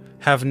to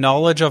have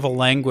knowledge of a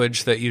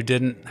language that you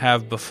didn't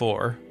have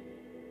before.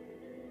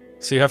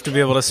 So you have to be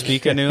able to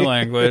speak a new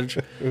language,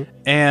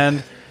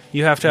 and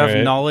you have to have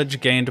Right.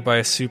 knowledge gained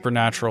by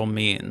supernatural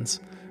means,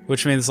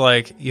 which means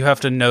like you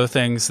have to know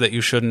things that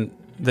you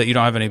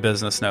don't have any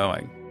business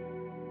knowing.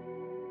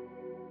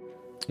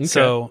 Okay.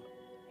 So,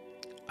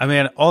 I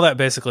mean, all that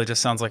basically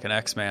just sounds like an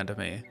X-Man to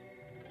me.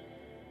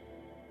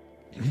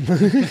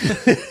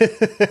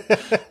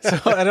 So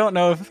I don't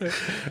know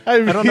if I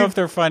don't know if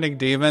they're finding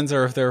demons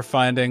or if they're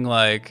finding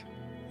like,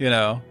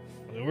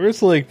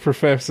 Where's like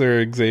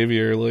Professor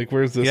Xavier? Like,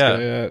 where's this Yeah.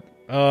 guy at?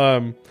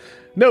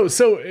 No.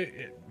 So,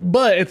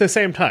 but at the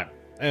same time,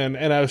 and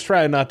I was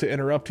trying not to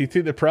interrupt you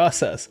through the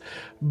process,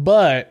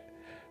 but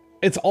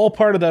it's all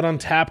part of that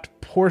untapped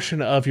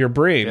portion of your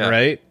brain, Yeah.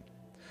 right?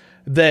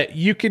 That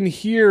you can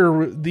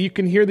hear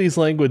these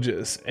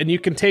languages and you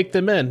can take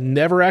them in,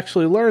 never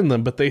actually learn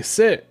them, but they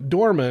sit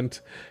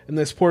dormant in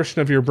this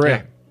portion of your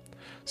brain. Yeah.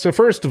 So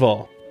first of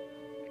all,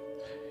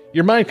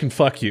 your mind can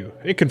fuck you.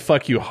 It can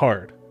fuck you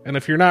hard. And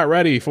if you're not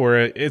ready for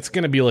it, it's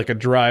going to be like a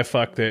dry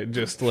fuck that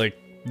just like,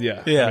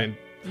 yeah. Yeah. I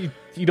mean,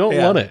 you don't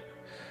Yeah. want it.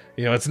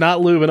 It's not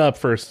lubing up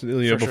first,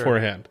 For sure.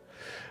 beforehand.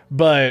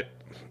 But,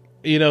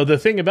 the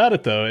thing about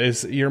it, though,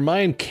 is your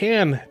mind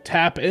can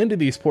tap into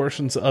these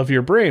portions of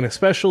your brain,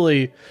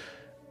 especially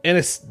in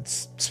a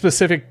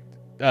specific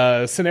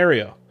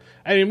scenario.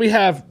 I mean, we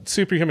have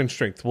superhuman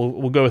strength.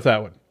 We'll go with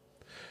that one.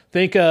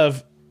 Think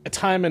of a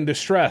time in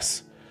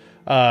distress.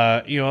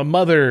 A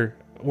mother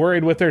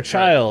worried with their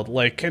child,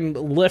 like, can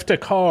lift a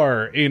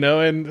car,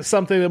 and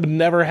something that would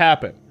never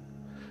happen.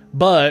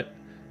 But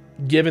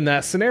given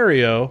that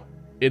scenario,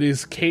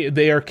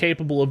 they are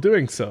capable of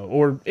doing so,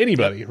 or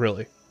anybody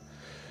really.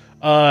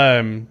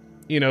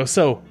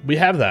 So we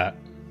have that.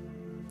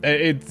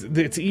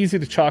 It's easy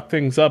to chalk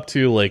things up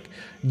to like,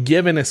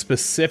 given a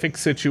specific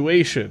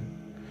situation,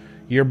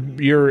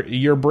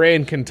 your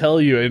brain can tell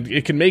you,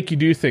 it can make you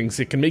do things.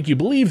 It can make you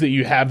believe that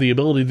you have the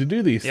ability to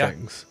do these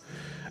things,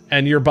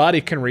 and your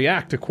body can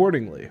react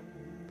accordingly.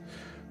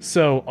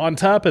 So on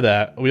top of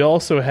that, we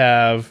also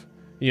have,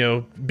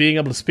 being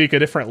able to speak a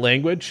different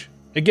language.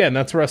 Again,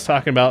 that's where I was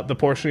talking about the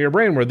portion of your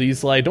brain where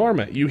these lie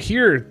dormant. You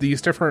hear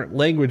these different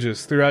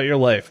languages throughout your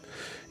life.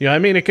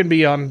 It can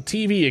be on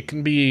TV, it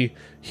can be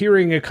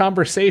hearing a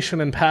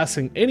conversation and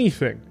passing,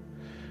 anything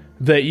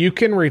that you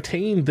can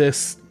retain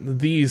this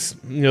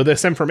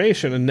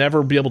information and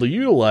never be able to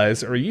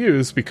utilize or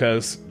use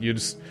because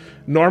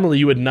normally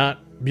you would not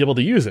be able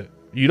to use it.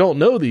 You don't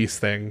know these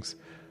things,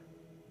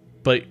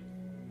 but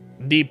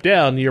deep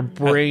down your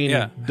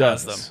brain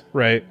does them.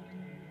 Right?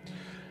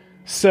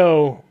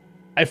 So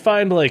I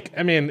find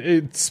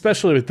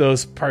especially with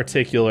those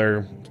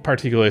particular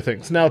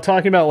things. Now,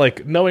 talking about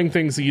like knowing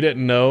things that you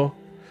didn't know,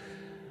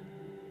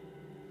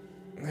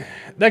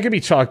 that can be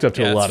chalked up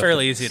to a lot of it's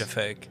fairly things. easy to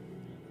fake.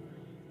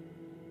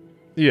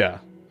 Yeah.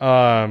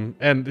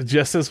 And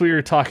just as we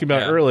were talking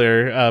about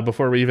earlier,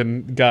 before we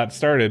even got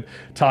started,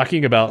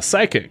 talking about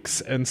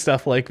psychics and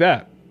stuff like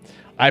that,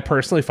 I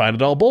personally find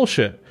it all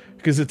bullshit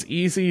because it's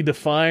easy to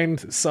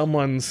find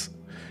someone's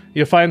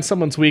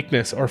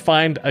weakness or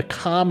find a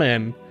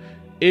common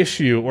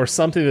issue or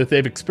something that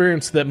they've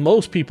experienced that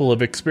most people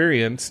have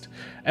experienced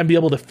and be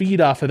able to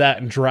feed off of that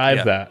and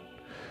drive that.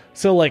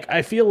 So like,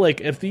 I feel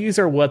like if these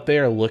are what they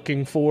are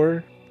looking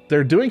for,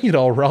 they're doing it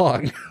all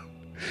wrong.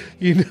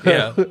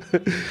 Yeah.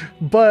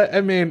 But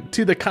I mean,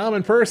 to the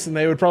common person,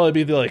 they would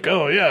probably be like,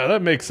 oh yeah,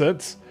 that makes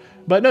sense.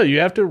 But no, you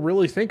have to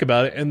really think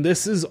about it. And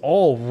this is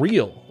all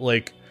real.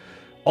 Like,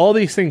 all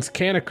these things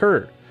can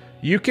occur.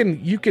 You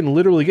can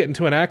literally get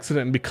into an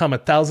accident and become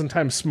 1,000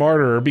 times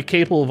smarter or be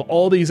capable of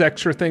all these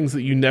extra things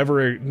that you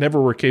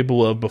never were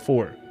capable of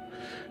before,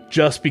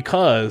 just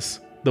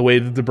because the way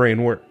that the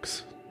brain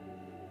works.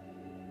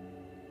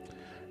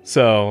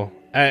 So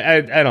I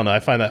don't know. I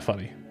find that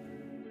funny.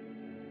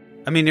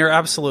 I mean, you're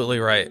absolutely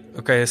right.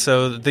 Okay,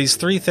 so these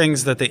 3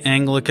 things that the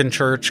Anglican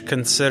Church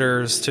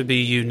considers to be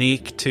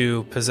unique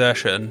to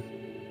possession,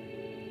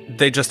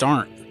 they just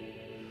aren't.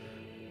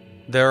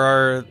 There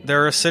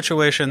are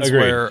situations Agreed.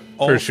 where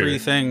all For 3 sure.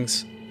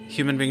 things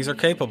human beings are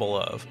capable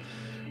of,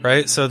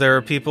 right? So there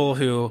are people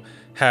who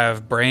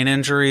have brain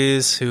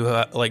injuries, who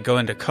go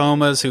into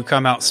comas, who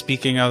come out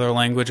speaking other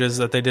languages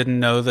that they didn't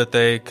know that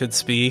they could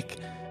speak.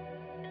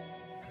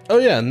 Oh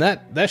yeah, and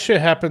that shit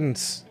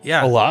happens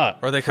a lot.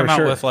 Or they for come out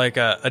sure. with like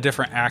a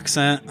different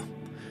accent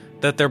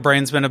that their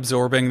brain's been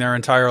absorbing their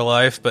entire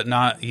life but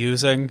not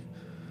using,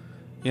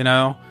 you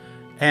know?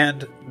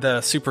 And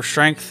the super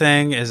strength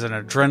thing is an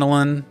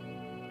adrenaline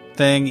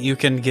thing. You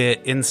can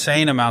get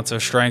insane amounts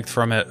of strength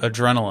from it,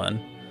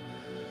 adrenaline.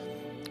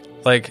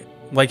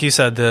 Like you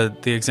said, the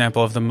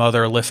example of the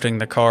mother lifting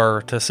the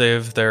car to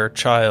save their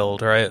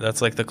child, right?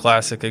 That's like the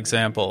classic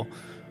example.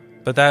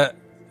 But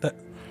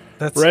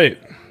that's right.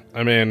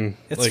 I mean,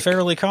 it's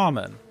fairly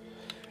common.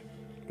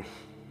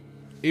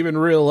 Even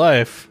real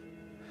life.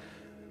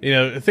 You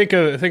know, think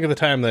of the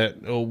time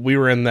that we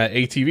were in that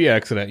ATV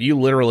accident. You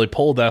literally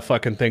pulled that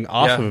fucking thing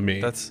off of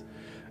me.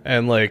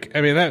 And like,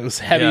 I mean, that was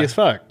heavy as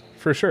fuck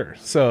for sure.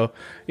 So,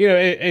 you know,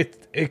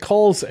 it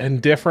calls in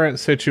different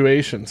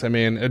situations. I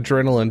mean,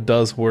 adrenaline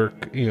does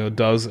work. You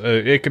know,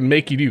 it can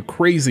make you do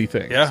crazy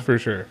things for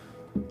sure.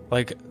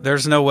 Like,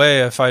 there's no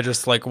way if I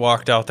just like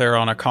walked out there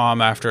on a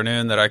calm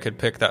afternoon that I could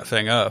pick that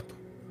thing up.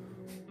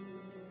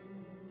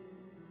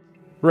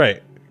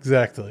 Right.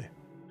 Exactly.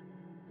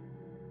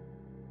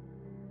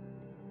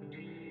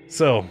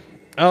 So,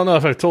 I don't know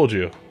if I've told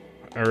you,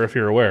 or if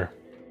you're aware.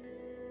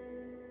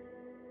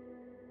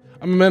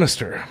 I'm a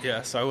minister.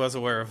 Yes, I was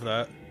aware of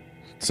that.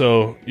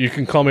 So, you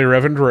can call me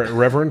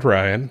Reverend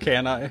Ryan.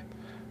 Can I?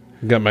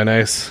 Got my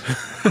nice...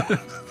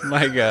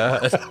 My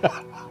God.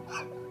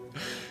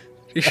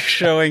 You're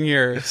showing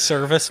your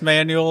service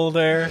manual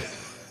there?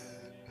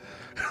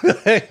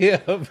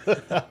 Yeah.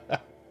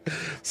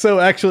 So,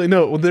 actually,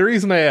 no, the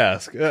reason I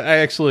ask, I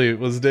actually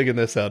was digging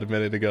this out a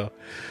minute ago.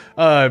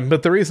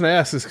 But the reason I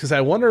ask is because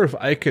I wonder if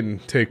I can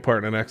take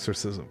part in an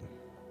exorcism.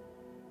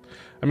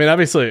 I mean,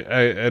 obviously,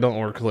 I don't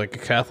work like a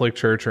Catholic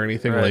church or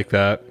anything like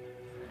that.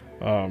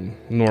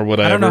 Nor would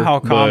I don't ever, know how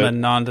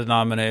common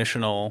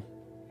non-denominational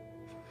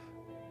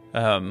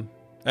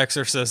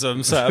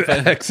exorcisms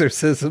happen.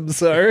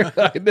 Exorcisms are.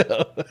 I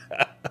know.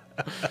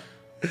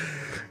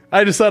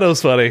 I just thought it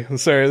was funny. I'm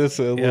sorry, that's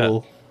a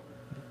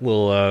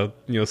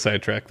little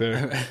sidetrack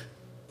there.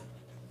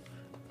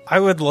 I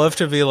would love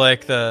to be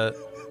like the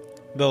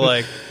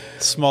like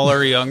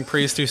smaller young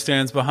priest who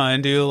stands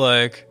behind you,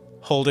 like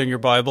holding your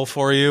Bible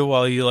for you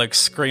while you like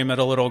scream at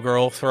a little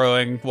girl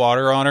throwing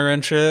water on her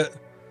and shit.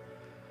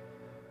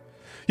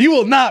 You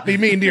will not be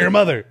mean to your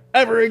mother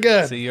ever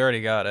again. So you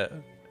already got it.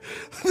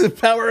 The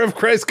power of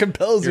Christ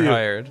compels you. You're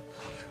hired.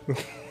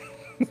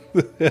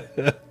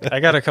 I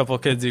got a couple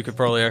kids you could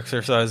probably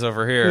exercise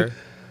over here.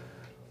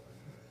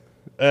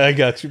 I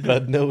got you,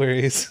 bud. No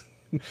worries.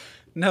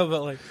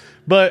 No,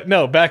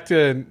 back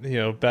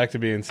to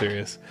being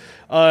serious.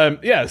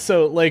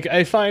 So like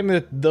I find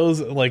that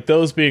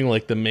those being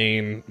like the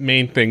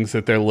main things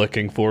that they're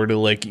looking for to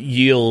like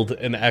yield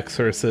an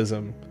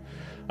exorcism,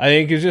 I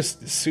think is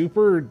just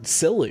super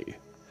silly.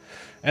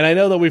 And I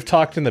know that we've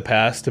talked in the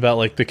past about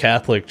like the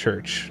Catholic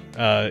Church,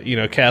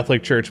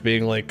 Catholic Church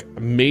being like a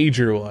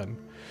major one,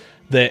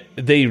 that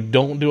they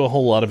don't do a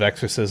whole lot of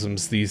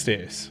exorcisms these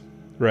days,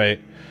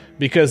 right?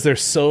 Because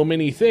there's so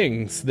many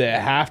things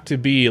that have to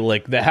be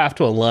like that have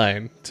to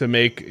align to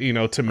make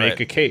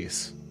a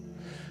case,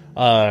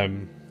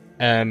 even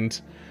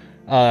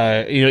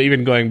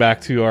going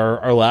back to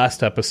our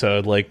last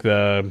episode, like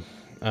the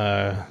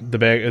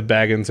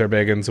Baggins or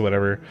Baggins or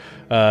whatever,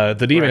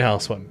 the Demon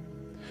House one,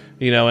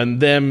 and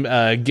them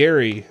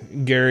Gary's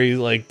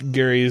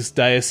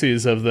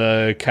Diocese of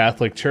the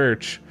Catholic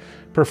Church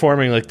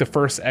performing like the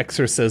first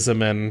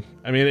exorcism, and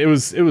I mean it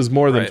was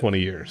more than 20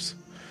 years.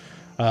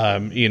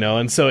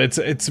 And so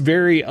it's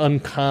very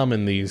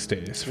uncommon these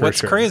days.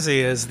 What's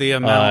crazy is the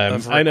amount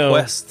of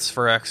requests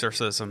for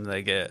exorcism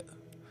they get.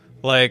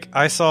 Like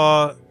I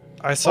saw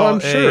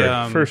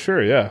for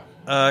sure, yeah.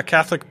 A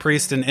Catholic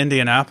priest in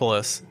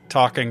Indianapolis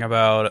talking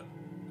about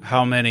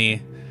how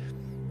many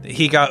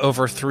he got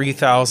over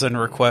 3,000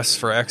 requests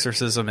for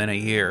exorcism in a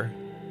year.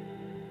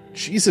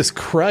 Jesus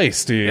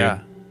Christ, dude.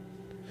 Yeah.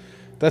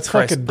 That's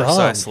fucking dumb.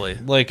 Precisely.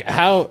 Like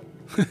how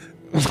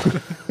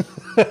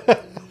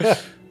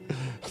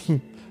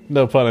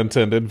no pun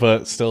intended,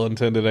 but still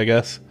intended, I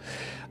guess.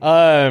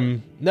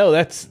 No,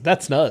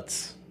 that's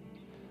nuts.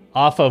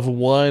 Off of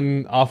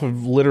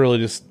literally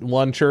just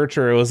one church,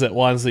 or was it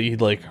ones that you'd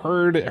like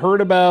heard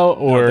about,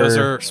 or no, those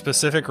are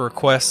specific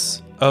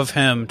requests of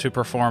him to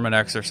perform an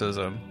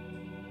exorcism.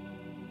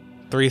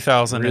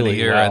 3,000 in a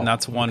year, wow. And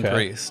that's one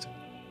priest.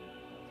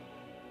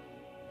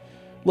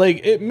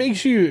 Like it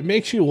makes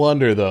you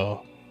wonder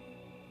though.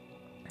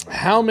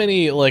 How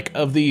many like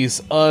of these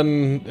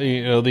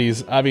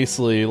these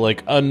obviously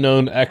like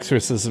unknown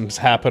exorcisms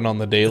happen on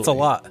the daily? It's a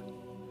lot.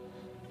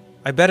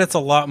 I bet it's a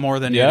lot more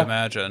than you'd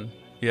imagine.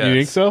 Yes. You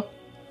think so?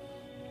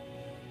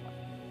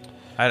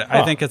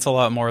 I think it's a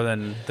lot more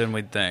than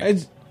we'd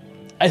think.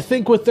 I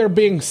think with there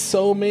being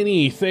so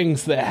many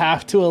things that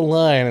have to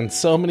align and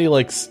so many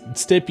like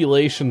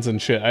stipulations and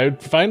shit,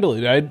 I'd find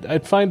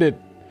it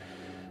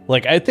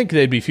like I think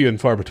they'd be few and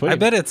far between. I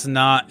bet it's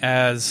not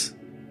as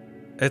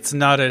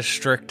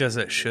strict as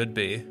it should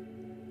be.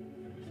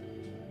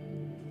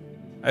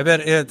 I bet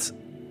it's...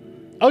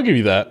 I'll give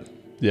you that.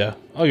 Yeah,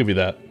 I'll give you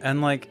that.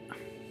 And, like...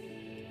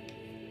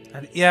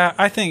 Yeah,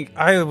 I think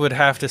I would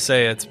have to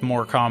say it's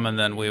more common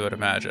than we would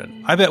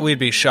imagine. I bet we'd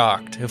be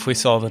shocked if we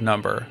saw the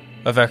number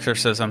of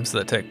exorcisms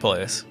that take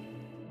place.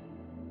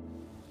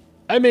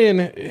 I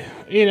mean,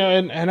 you know,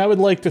 and I would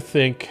like to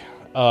think,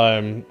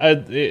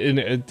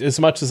 as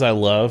much as I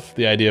love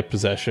the idea of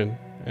possession,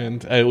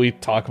 and we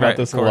talk about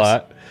this a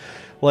lot.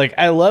 Like,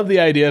 I love the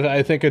idea.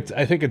 I think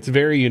it's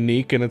very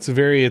unique, and it's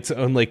its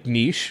own like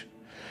niche.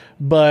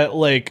 But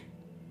like,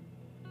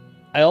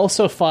 I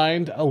also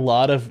find a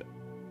lot of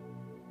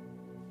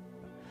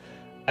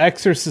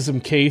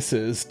exorcism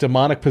cases,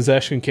 demonic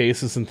possession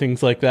cases, and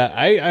things like that.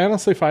 I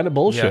honestly find it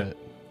bullshit. Yeah.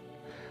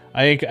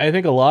 I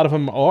think a lot of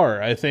them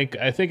are. I think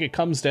it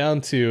comes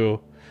down to,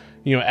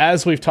 you know,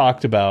 as we've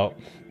talked about,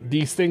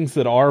 these things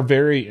that are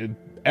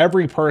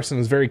every person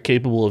is very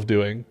capable of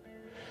doing.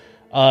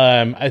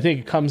 I think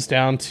it comes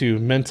down to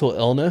mental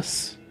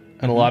illness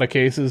in a lot of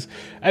cases.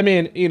 I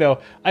mean, you know,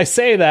 I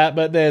say that,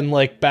 but then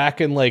like back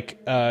in like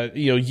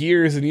you know,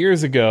 years and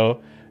years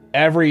ago,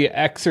 every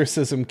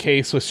exorcism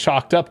case was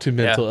chalked up to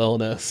mental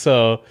illness.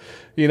 So,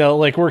 you know,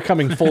 like we're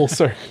coming full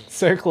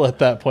circle at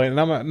that point, and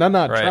I'm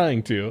not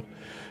trying to.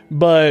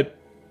 But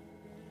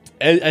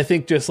I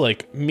think just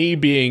like me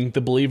being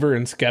the believer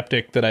and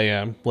skeptic that I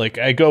am, like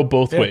I go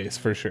both ways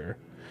for sure.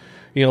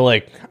 You know,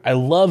 like I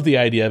love the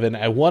idea of it and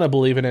I want to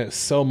believe in it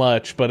so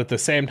much, but at the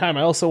same time,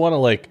 I also want to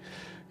like,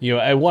 you know,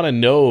 I want to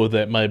know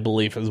that my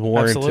belief is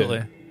warranted.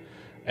 Absolutely.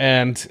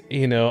 And,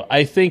 you know,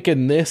 I think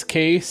in this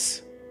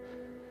case,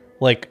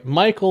 like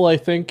Michael, I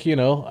think he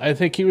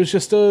was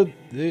just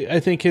I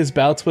think his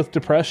bouts with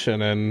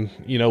depression and,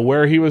 you know,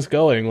 where he was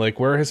going, like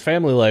where his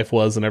family life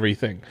was and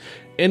everything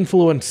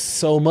influenced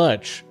so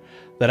much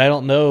that I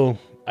don't know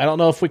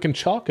if we can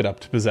chalk it up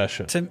to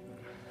possession.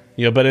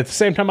 You know, but at the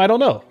same time, I don't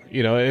know.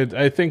 You know,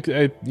 I think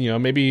you know,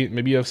 maybe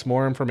you have some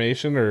more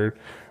information or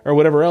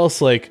whatever else.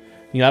 Like,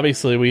 you know,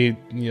 obviously we,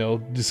 you know,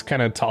 just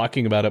kind of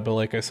talking about it, but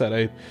like I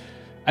said,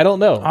 I don't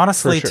know.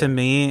 Honestly, to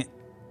me,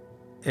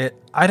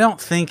 I don't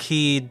think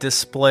he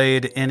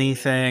displayed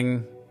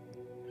anything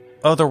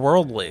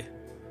otherworldly.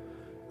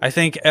 I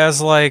think as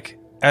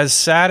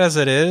sad as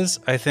it is,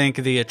 I think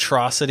the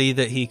atrocity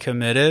that he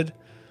committed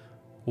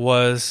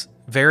was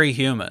very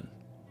human.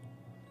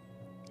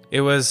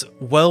 It was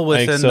well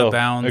within the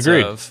bounds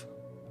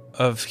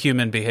of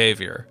human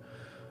behavior.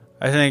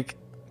 I think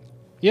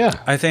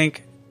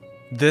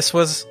this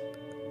was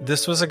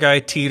a guy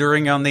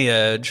teetering on the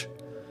edge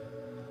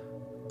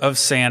of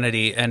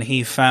sanity, and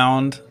he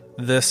found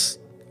this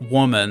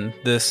woman,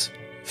 this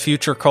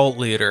future cult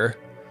leader,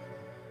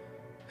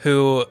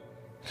 who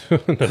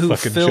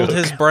filled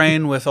his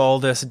brain with all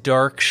this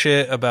dark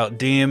shit about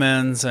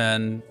demons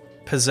and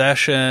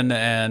possession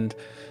and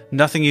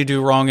nothing you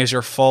do wrong is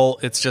your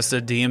fault. It's just a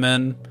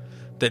demon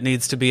that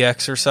needs to be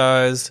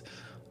exorcised.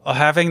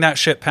 Having that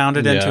shit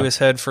pounded into his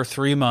head for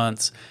 3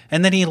 months.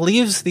 And then he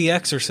leaves the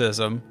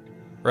exorcism,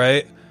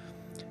 right?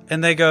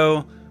 And they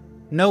go,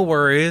 no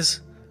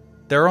worries.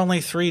 There are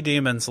only 3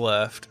 demons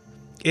left.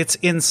 It's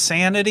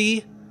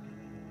insanity,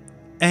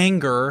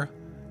 anger,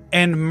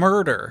 and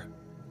murder.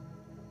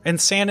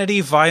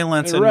 Insanity,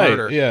 violence, and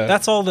murder. Yeah.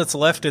 That's all that's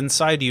left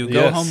inside you.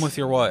 Go home with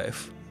your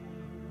wife.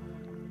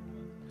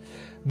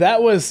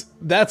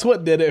 That's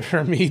what did it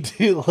for me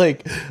too.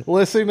 Like,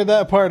 listening to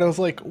that part, I was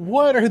like,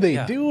 what are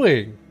they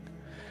doing?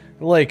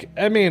 Like,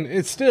 I mean,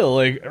 it's still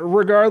like,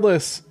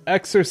 regardless,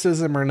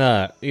 exorcism or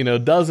not, you know,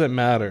 doesn't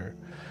matter.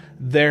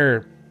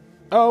 We're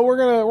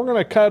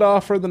gonna cut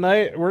off for the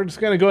night. We're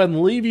just gonna go ahead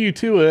and leave you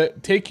to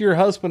it. Take your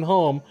husband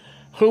home,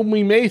 whom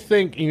we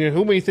think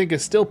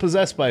is still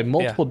possessed by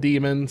multiple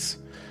demons,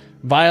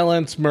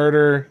 violence,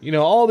 murder, you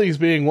know, all these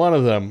being one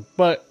of them.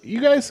 But you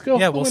guys go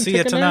home we'll and see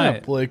take it a tonight.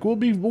 nap. Like, we'll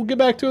get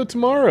back to it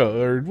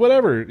tomorrow or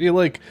whatever. You're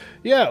like,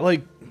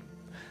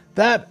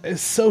 that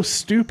is so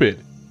stupid.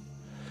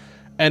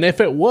 And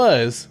if it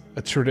was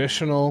a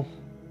traditional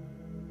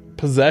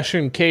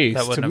possession case,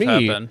 that wouldn't to have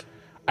me, happened.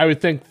 I would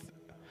think,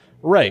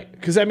 right.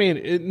 Because, I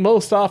mean,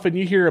 most often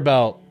you hear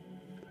about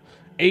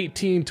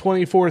 18,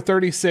 24,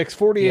 36,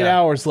 48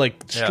 hours,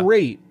 like,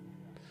 straight,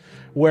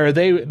 where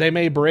they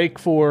may break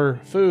for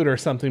food or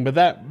something, but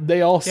that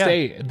they all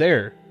stay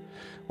there.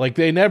 Like,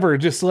 they never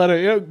just let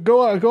it, you know,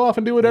 go off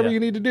and do whatever you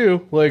need to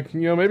do. Like,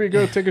 you know, maybe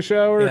go take a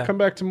shower, come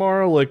back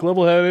tomorrow, like,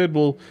 level-headed.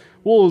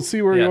 We'll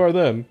see where you are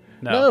then.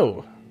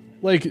 No.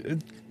 Like,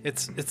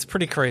 it's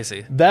pretty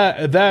crazy.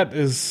 That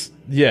is,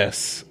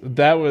 yes,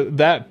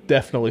 that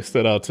definitely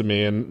stood out to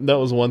me, and that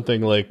was one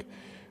thing. Like,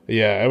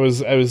 I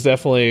was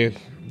definitely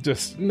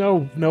just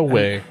no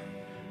way.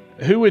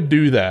 Who would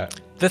do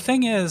that? The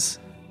thing is,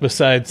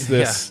 besides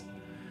this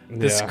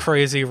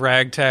crazy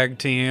ragtag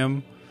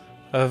team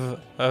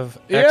of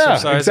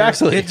exercisers,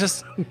 exactly. It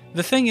just,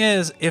 the thing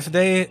is, if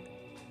they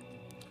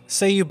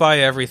say you buy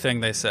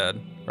everything they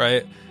said,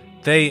 right?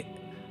 They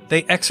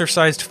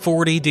exorcised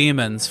 40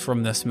 demons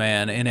from this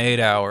man in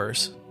 8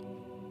 hours.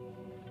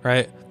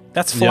 Right?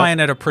 That's flying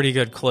at a pretty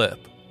good clip.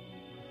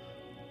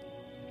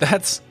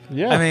 That's,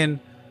 I mean,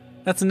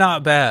 that's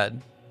not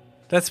bad.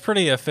 That's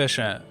pretty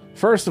efficient.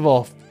 First of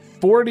all,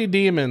 40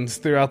 demons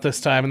throughout this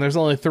time, and there's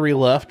only 3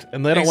 left,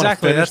 and they don't want to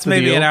finish That's the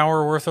maybe deal. an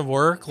hour worth of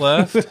work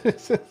left.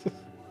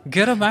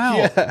 Get them out.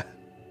 Yeah.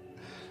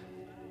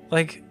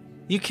 Like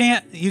you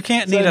can't need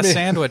a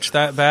sandwich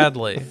that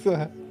badly.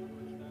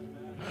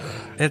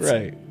 It's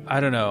Right. I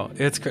don't know.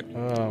 It's Oh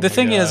the my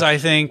thing is, gosh. I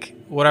think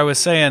what I was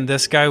saying.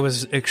 This guy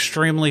was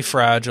extremely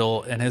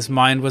fragile, and his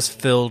mind was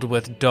filled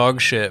with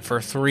dog shit for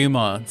 3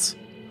 months,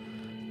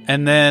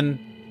 and then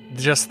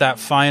just that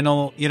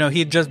final.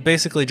 He'd just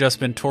basically just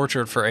been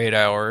tortured for 8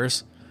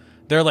 hours.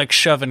 They're like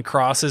shoving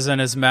crosses in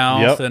his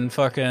mouth Yep. and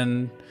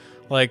fucking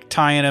like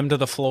tying him to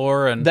the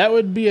floor, and That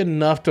would be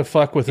enough to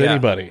fuck with Yeah.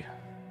 anybody.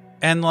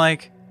 And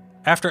like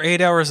after 8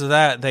 hours of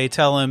that, they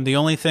tell him the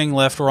only thing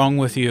left wrong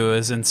with you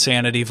is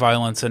insanity,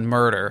 violence, and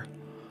murder.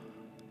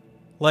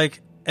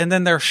 Like, and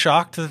then they're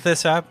shocked that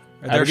this happened.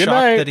 Have They're a good shocked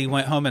night. that he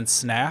went home and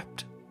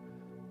snapped.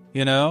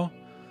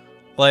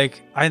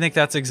 Like I think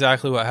that's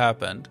exactly what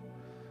happened.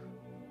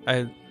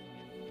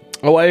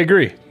 Oh, I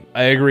agree.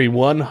 I agree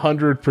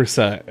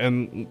 100%.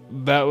 And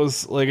that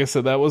was, like I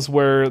said, that was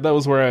where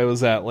I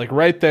was at. Like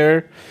right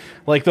there,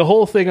 like the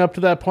whole thing up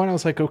to that point, I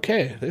was like,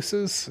 okay, this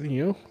is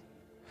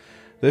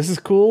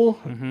cool.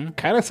 Mm-hmm.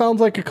 Kind of sounds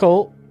like a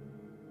cult,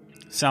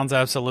 Sounds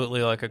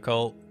absolutely like a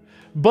cult.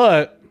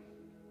 but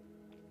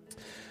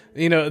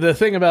the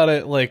thing about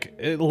it, like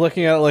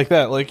looking at it like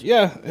that, like,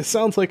 yeah, it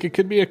sounds like it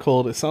could be a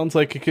cult. It sounds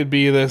like it could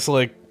be this,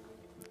 like,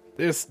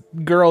 this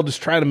girl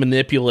just trying to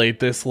manipulate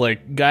this,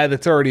 like, guy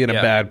that's already in a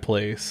bad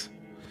place.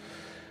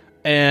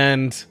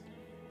 And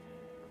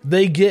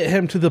they get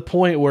him to the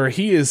point where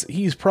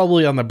he's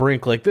probably on the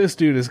brink. Like, this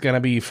dude is going to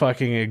be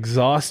fucking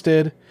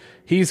exhausted.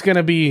 He's going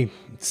to be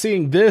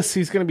seeing this.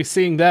 He's going to be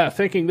seeing that,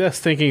 thinking this,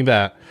 thinking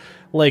that.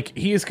 Like,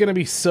 he's going to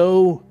be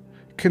so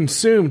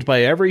consumed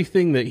by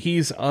everything that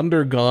he's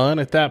undergone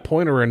at that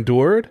point or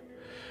endured,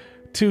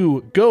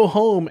 to go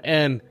home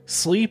and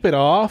sleep it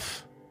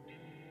off.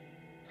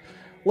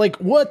 Like,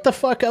 what the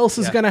fuck else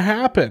is going to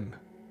happen?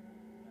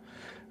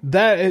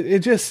 That it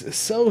just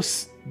so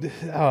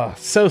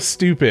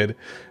stupid.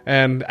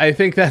 And I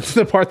think that's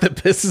the part that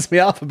pisses me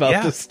off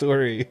about this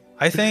story.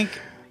 I think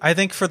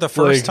for the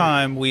first Like-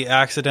 time we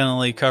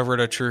accidentally covered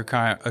a true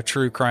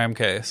crime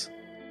case.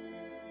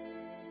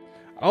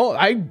 Oh,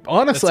 I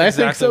honestly, That's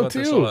I think exactly so what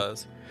this too.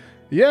 was.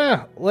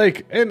 Yeah,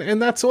 like,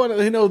 and that's what,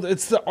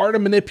 it's the art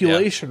of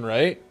manipulation,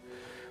 right?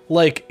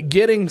 Like,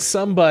 getting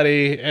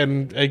somebody,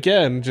 and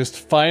again, just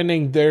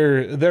finding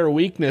their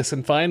weakness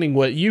and finding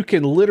what you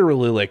can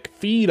literally, like,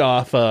 feed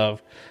off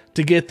of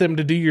to get them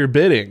to do your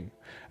bidding.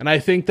 And I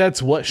think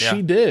that's what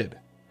she did.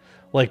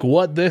 Like,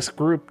 what this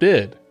group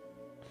did.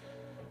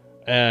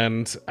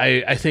 And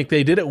I think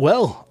they did it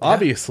well,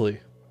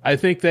 obviously. I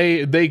think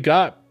they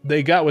got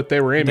what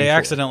they were aiming for. They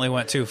accidentally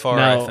went too far,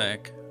 Now- I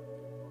think.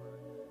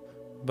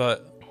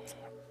 But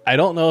I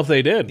don't know if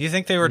they did. do you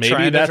think they were Maybe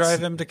trying to that's-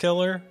 drive him to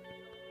kill her?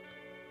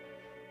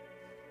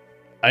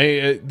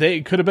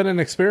 They could have been an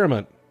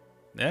experiment.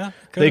 Yeah,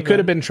 They could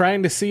have been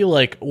trying to see,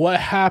 like, what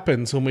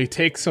happens when we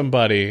take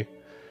somebody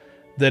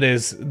that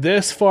is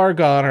this far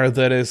gone, or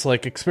that is,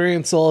 like,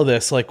 experienced all of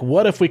this. Like,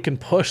 what if we can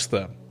push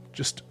them?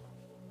 Just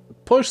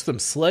push them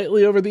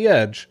slightly over the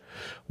edge.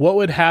 What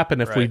would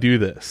happen if we do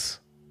this?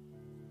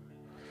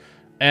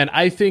 And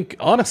I think,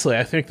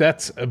 honestly,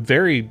 that's a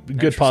very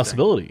good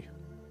possibility.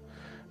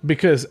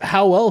 Because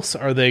how else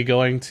are they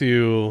going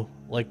to,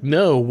 like,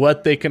 know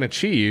what they can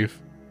achieve?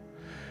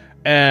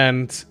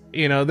 And,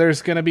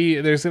 there's gonna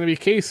be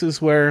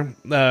cases where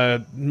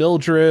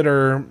Mildred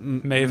or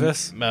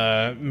Mavis,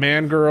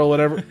 Man Girl,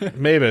 whatever,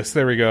 Mavis,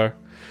 there we go.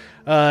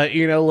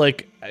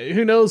 Like,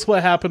 who knows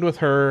what happened with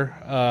her?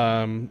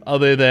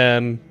 Other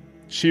than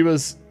she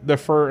was the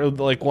first,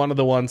 like, one of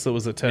the ones that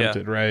was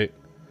attempted, right?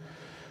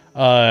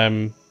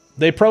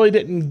 They probably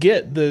didn't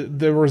get they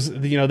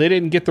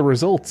didn't get the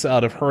results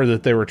out of her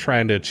that they were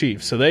trying to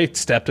achieve, so they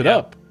stepped it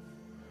up.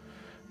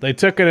 They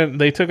took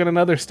it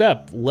another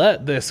step.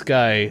 Let this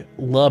guy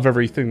love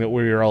everything that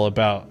we're all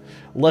about.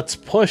 Let's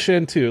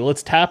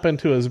tap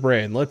into his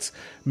brain. Let's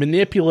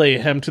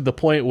manipulate him to the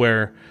point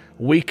where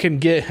we can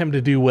get him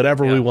to do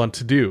whatever we want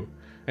to do,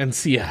 and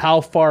see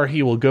how far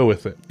he will go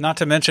with it. not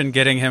to mention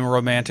getting him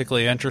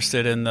romantically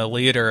interested in the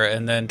leader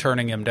and then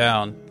turning him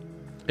down.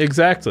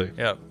 Exactly.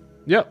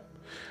 Yep.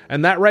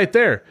 And that right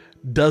there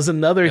does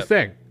another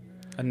thing.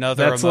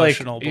 Another That's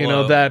emotional like,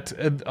 blow. that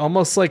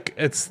almost like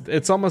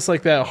it's almost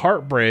like that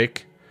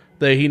heartbreak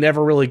that he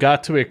never really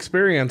got to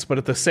experience, but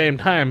at the same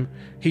time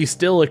he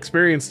still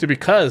experienced it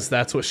because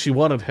that's what she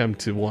wanted him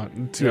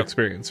to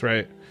experience,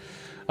 right?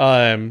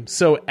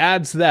 So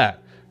adds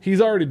that.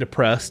 He's already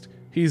depressed.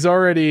 He's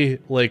already,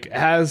 like,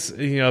 has,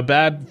 a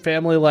bad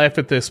family life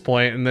at this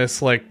point in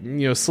this, like,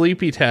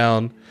 sleepy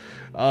town.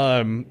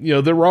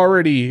 They're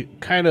already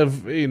kind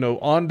of,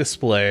 on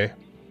display.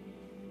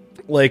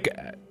 Like,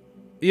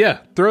 yeah,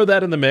 throw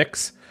that in the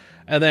mix.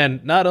 And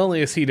then not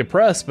only is he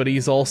depressed, but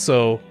he's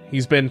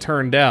been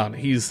turned down.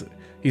 He's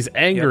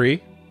angry.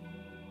 Yep.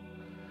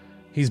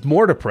 He's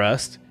more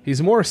depressed.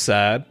 He's more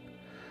sad.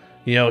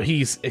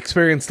 He's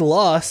experienced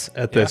loss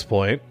at this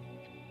point.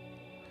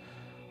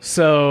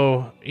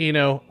 So,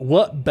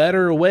 what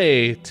better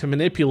way to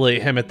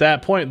manipulate him at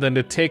that point than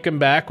to take him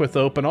back with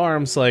open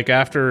arms, like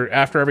after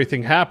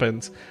everything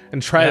happens,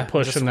 and try to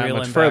push him that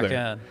much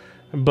further.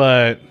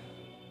 But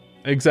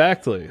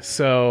exactly.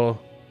 So,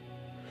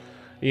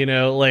 I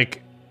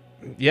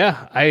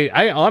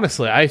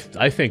honestly, I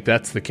think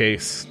that's the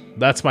case.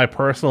 That's my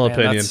personal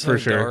opinion, that's for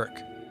so sure.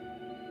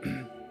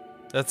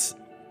 Dark.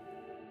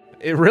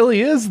 It really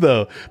is,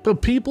 though.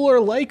 But people are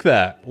like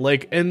that.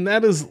 And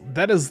that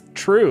is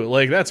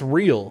true. That's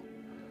real.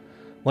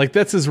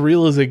 That's as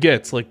real as it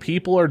gets.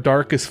 People are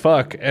dark as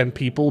fuck, and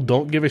people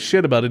don't give a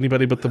shit about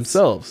anybody but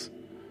themselves.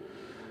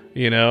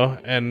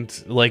 And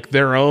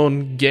their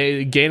own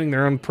gaining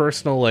their own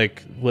personal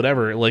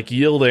whatever,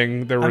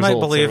 yielding their results. I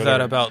might believe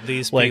that about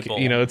these people.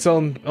 Its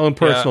own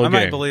personal. I gain.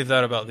 might believe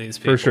that about these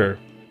people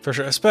for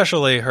sure,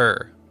 especially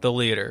her, the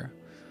leader.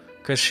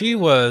 Because she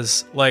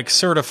was,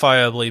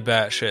 certifiably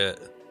batshit.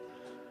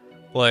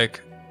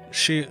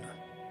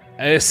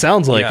 It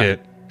sounds like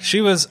it.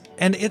 She was,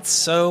 and it's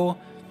so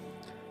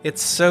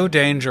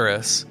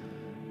dangerous,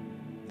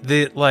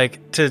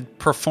 to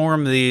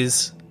perform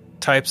these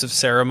types of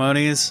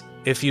ceremonies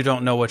if you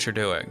don't know what you're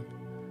doing.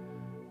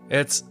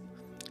 It's,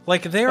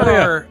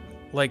 there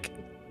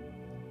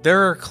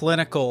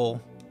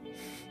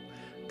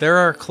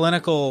are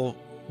clinical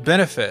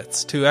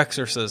benefits to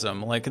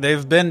exorcism.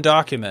 They've been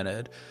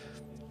documented.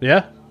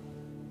 Yeah.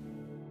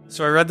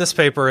 So I read this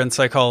paper in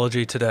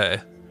Psychology Today,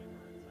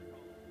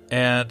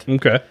 and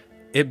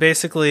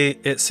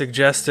it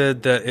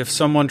suggested that if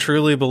someone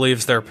truly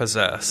believes they're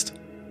possessed,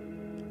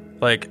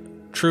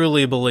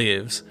 truly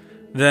believes,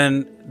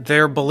 then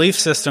their belief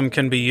system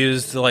can be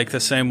used the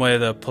same way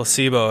the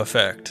placebo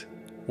effect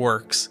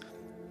works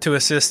to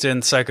assist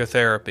in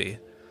psychotherapy,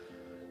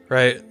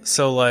 right?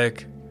 So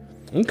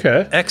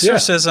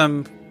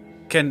exorcism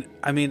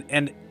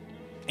and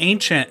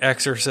ancient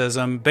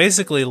exorcism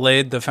basically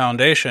laid the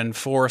foundation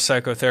for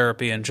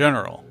psychotherapy in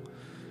general,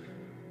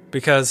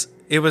 because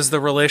it was the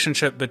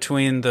relationship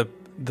between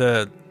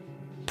the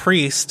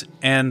priest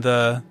and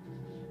the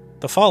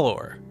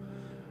follower,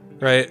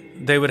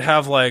 right? They would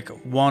have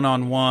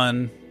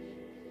one-on-one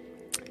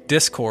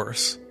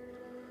discourse,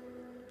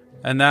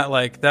 and that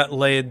laid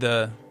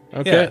the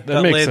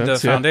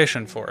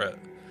foundation for it.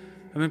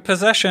 I mean,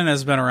 possession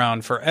has been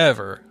around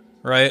forever,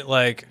 right?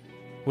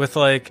 With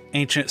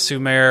ancient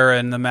Sumer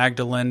and the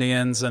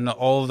Magdalenians, and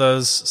all of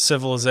those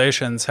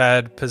civilizations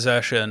had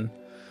possession.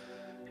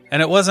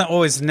 And it wasn't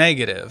always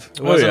negative.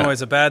 It wasn't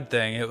always a bad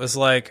thing. It was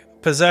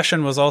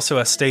possession was also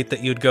a state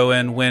that you'd go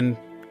in when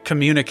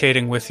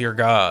communicating with your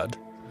God.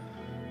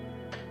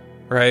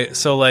 Right?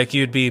 So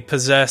you'd be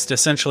possessed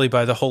essentially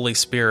by the Holy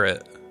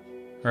Spirit.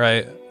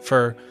 Right?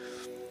 For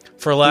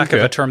lack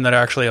of a term that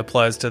actually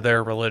applies to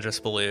their religious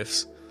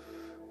beliefs.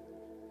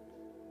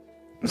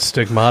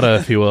 Stigmata,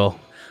 if you will.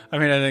 I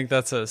mean, I think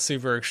that's a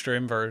super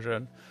extreme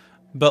version.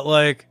 But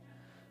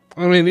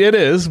it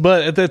is,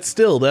 but that's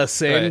still that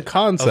same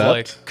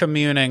concept of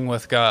communing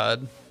with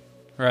God,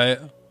 right?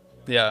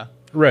 Yeah.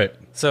 Right.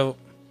 So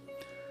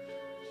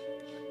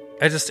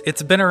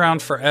it's been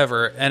around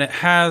forever, and it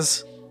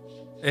has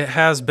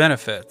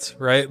benefits,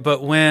 right?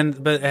 But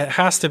it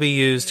has to be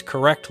used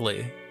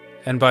correctly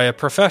and by a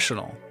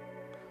professional.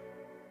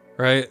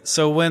 Right?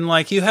 So when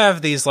you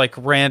have these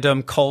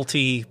random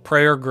culty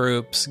prayer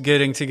groups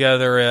getting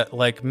together at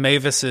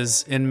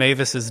Mavis's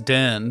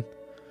den,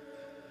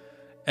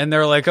 and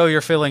they're oh,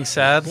 you're feeling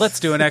sad? Let's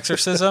do an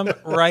exorcism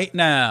right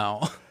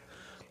now.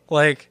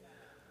 We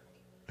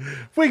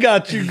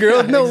got you,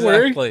 girl. No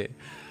exactly. worry.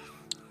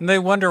 And they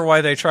wonder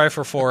why they try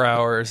for 4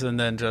 hours and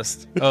then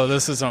just, oh,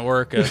 this isn't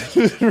working.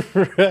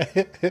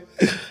 Right.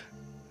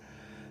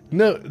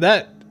 No,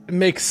 that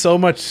makes so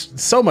much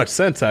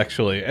sense,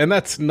 actually, and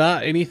that's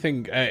not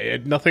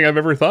nothing I've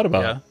ever thought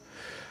about.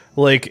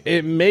 Yeah.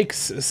 It makes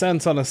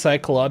sense on a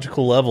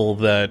psychological level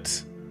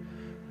that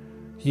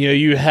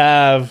you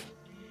have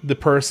the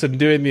person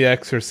doing the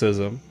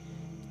exorcism,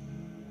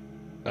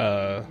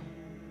 the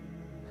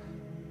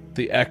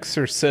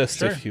exorcist,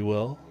 sure, if you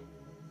will,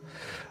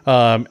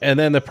 and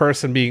then the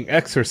person being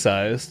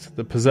exorcised,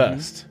 the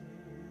possessed,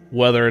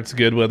 whether it's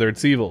good, whether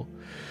it's evil.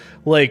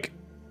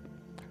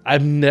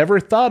 I've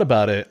never thought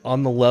about it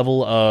on the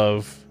level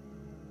of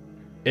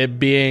it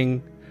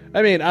being.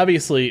 I mean,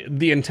 obviously,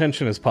 the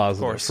intention is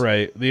positive,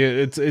 right?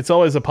 It's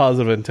always a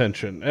positive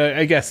intention.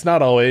 I guess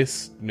not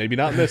always. Maybe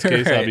not in this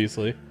case, right.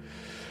 Obviously.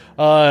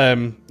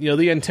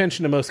 The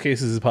intention in most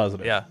cases is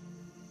positive. Yeah.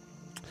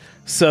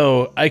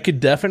 So I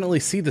could definitely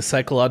see the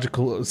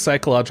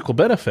psychological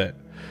benefit,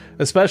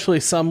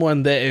 especially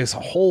someone that is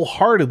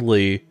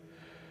wholeheartedly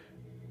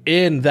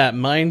in that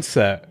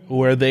mindset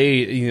where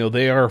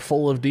they are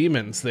full of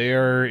demons. They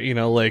are,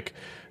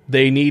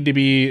 they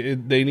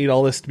need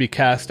all this to be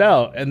cast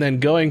out, and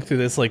then going through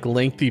this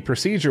lengthy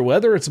procedure,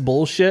 whether it's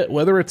bullshit,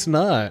 whether it's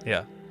not.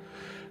 Yeah.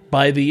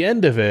 By the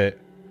end of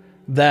it,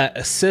 that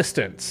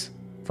assistance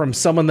from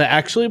someone that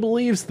actually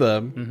believes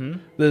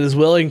them, that is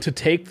willing to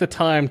take the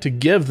time to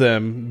give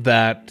them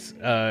that,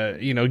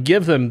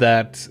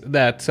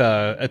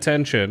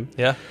 attention.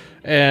 Yeah.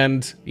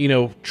 and,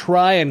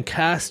 try and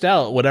cast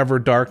out whatever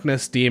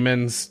darkness,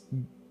 demons,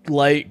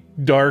 light,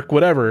 dark,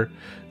 whatever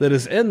that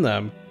is in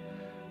them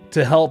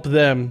to help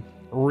them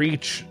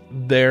reach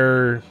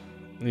their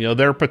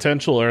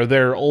potential or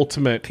their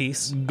ultimate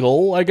Peace.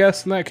 goal, I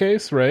guess, in that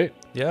case, right?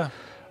 Yeah.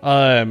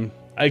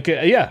 I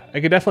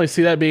could definitely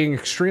see that being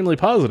extremely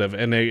positive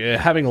and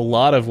having a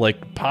lot of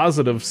like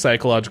positive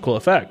psychological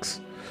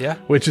effects. Yeah.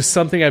 Which is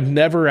something I've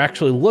never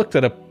actually looked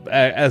at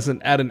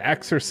at an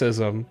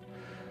exorcism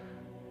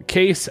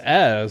case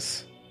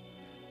as.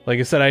 Like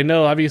I said, I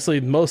know obviously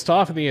most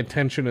often the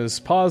intention is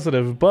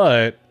positive,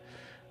 but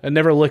I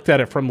never looked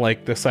at it from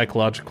like the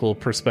psychological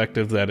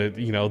perspective that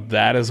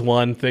that is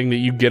one thing that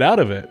you get out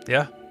of it.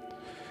 Yeah.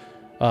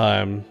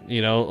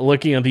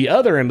 Looking at the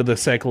other end of the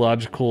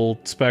psychological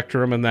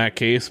spectrum in that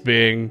case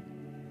being,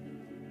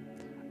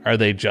 are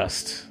they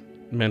just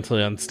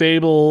mentally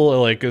unstable?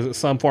 Like, is it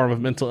some form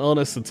of mental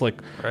illness that's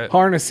like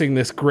harnessing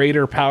this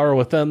greater power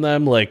within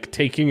them, like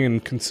taking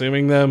and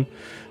consuming them?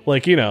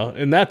 Like,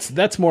 and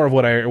that's more of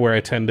where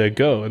I tend to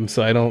go. And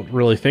so I don't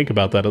really think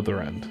about that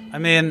other end. I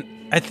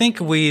mean, I think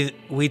we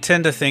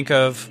tend to think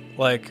of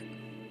like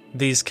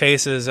these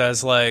cases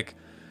as like,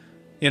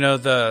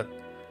 the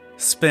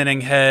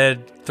spinning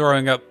head,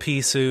 throwing up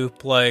pea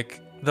soup, like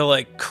the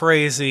like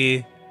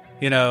crazy,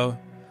 the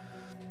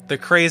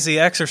crazy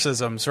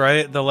exorcisms,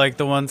 right? The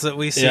ones that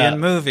we see in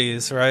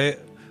movies, right?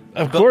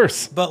 Of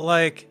course. But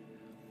like,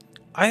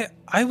 I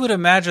would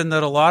imagine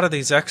that a lot of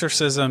these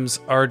exorcisms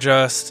are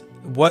just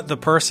what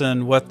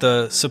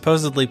the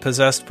supposedly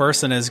possessed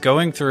person is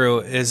going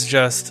through is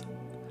just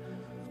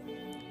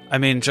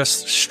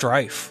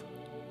strife,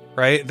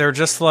 right? They're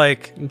just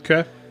like,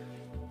 okay.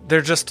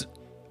 They're just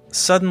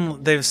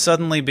they've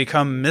suddenly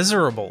become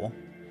miserable,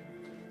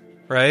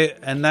 right?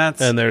 And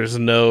there's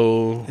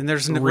no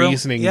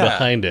reasoning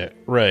behind it,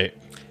 right?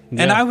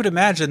 Yeah. And I would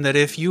imagine that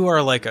if you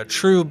are like a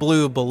true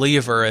blue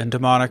believer in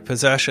demonic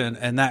possession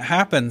and that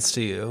happens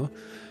to you,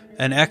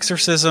 an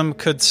exorcism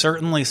could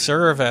certainly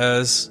serve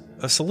as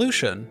a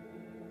solution,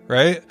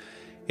 right?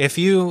 If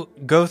you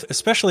go,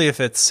 especially if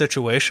it's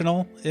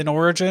situational in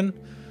origin,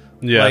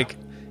 like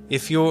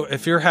if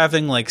you're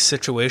having like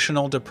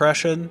situational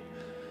depression,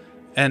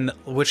 and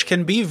which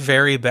can be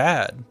very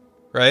bad,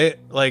 right?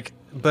 Like,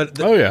 but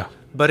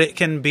it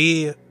can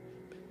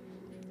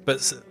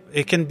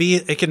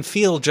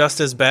feel just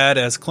as bad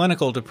as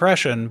clinical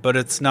depression, but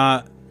it's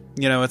not,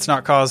 it's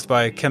not caused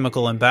by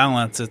chemical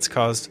imbalance. It's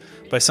caused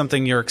by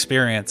something you're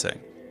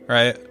experiencing,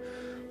 right?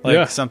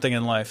 Like something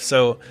in life.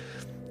 So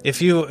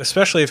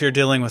especially if you're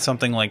dealing with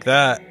something like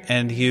that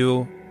and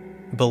you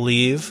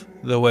believe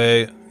the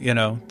way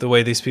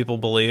these people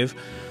believe,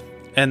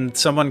 and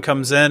someone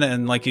comes in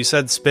and, like you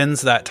said,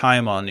 spends that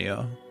time on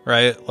you,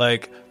 right?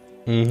 Like,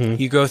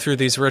 you go through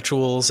these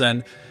rituals,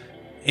 and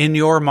in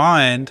your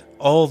mind,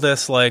 all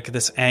this, like,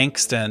 this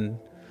angst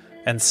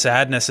and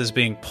sadness is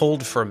being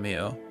pulled from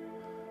you,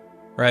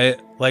 right?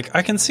 Like,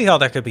 I can see how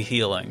that could be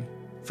healing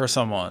for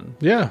someone.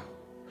 Yeah.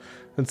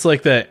 It's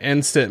like that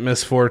instant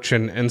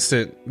misfortune,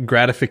 instant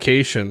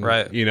gratification,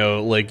 right?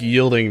 Like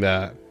yielding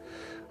that.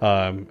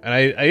 And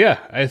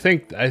I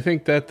think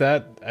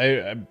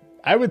that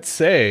I would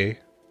say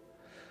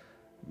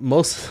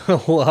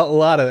a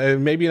lot of,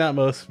 maybe not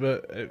most,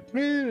 but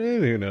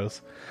who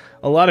knows?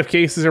 A lot of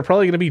cases are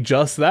probably going to be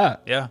just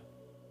that. Yeah.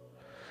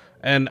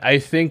 And I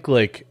think,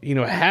 like,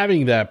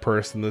 having that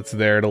person that's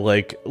there to,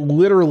 like,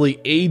 literally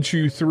aid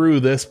you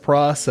through this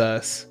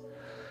process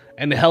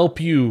and help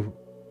you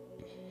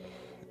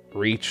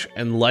reach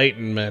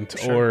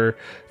enlightenment or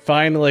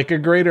find, like, a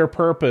greater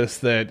purpose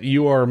that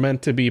you are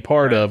meant to be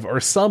part of or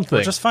something.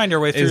 Or just find your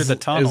way through the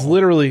tunnel. Is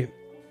literally,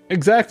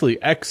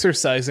 exactly,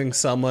 exorcising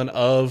someone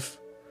of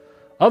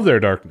their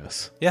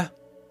darkness. Yeah.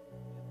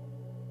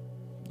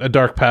 A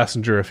dark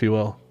passenger, if you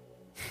will.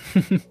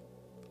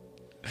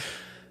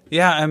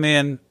 Yeah, I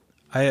mean,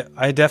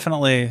 I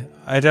definitely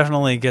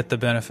get the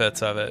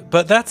benefits of it,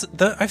 but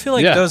I feel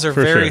like those are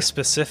very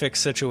specific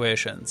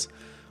situations.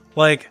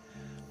 Like,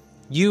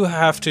 you'd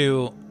have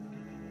to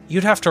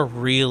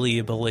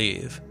really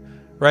believe,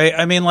 right?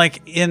 I mean,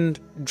 like in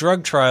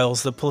drug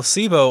trials, a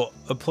placebo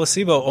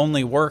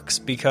only works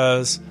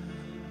because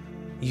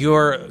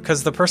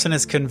the person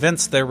is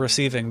convinced they're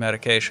receiving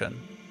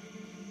medication,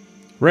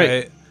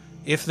 right?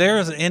 If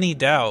there's any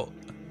doubt,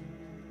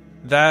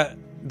 that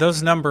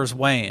those numbers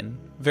wane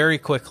very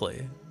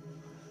quickly,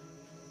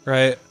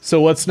 right?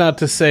 So what's not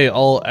to say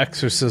all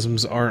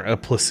exorcisms aren't a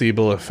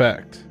placebo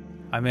effect?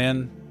 I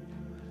mean,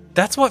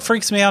 that's what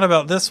freaks me out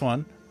about this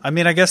one. I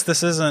mean, I guess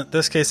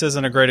this case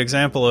isn't a great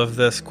example of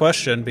this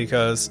question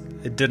because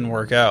it didn't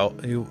work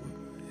out. It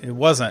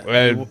wasn't.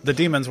 The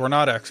demons were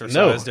not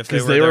exorcised. No,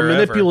 because they were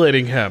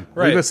manipulating him.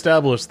 Right. We've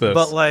established this.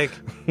 But like,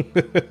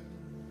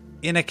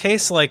 in a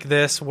case like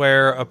this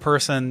where a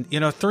person,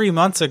 3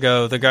 months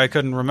ago, the guy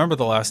couldn't remember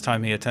the last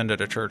time he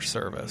attended a church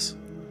service.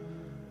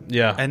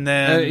 Yeah. And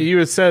then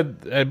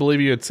I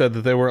believe you had said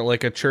that they weren't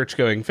like a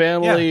church-going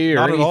family or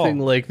anything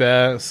like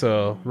that.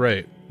 So,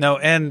 right. No,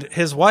 and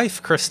his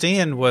wife,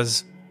 Christine,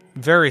 was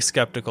very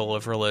skeptical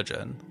of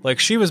religion. Like,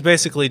 she was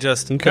basically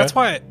just...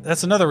 Okay.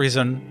 That's another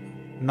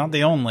reason, not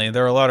the only,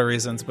 there are a lot of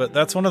reasons, but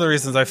that's one of the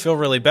reasons I feel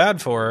really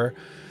bad for her,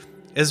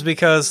 is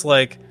because,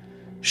 like,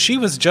 she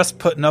was just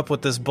putting up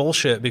with this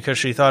bullshit because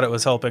she thought it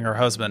was helping her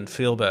husband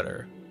feel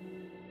better.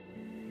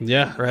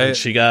 Yeah, right. And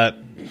she got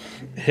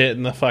hit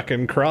in the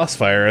fucking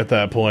crossfire at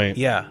that point.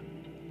 Yeah.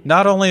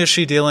 Not only is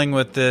she dealing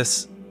with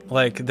this,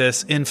 like,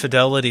 this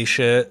infidelity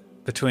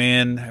shit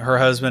between her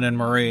husband and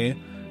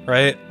Marie,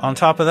 right? On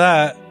top of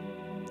that,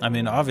 I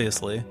mean,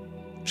 obviously,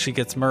 she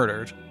gets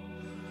murdered.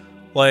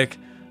 Like,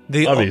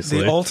 the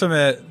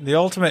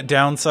ultimate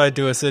downside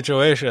to a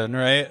situation,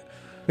 right?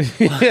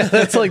 Yeah,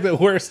 that's like the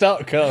worst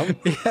outcome.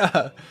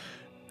 Yeah.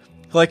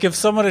 Like, if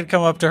someone had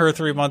come up to her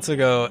 3 months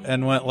ago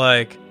and went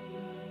like,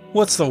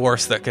 what's the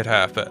worst that could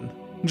happen?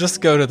 Just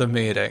go to the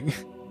meeting.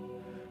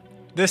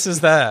 This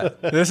is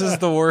that. This is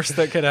the worst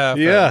that could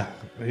happen. Yeah.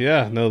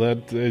 No,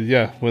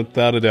 that,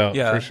 without a doubt,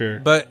 Yeah, for sure.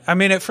 But, I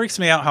mean, it freaks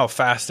me out how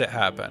fast it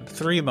happened.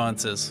 3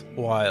 months is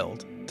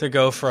wild to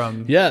go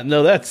from... Yeah,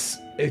 no, that's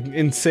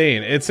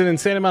insane. It's an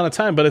insane amount of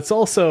time, but it's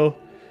also...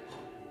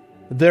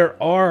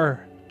 There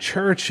are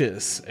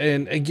churches,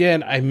 and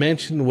again, I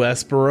mentioned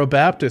Westboro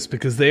Baptist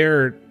because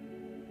they're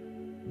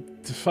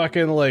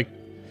fucking, like...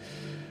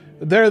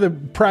 They're the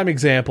prime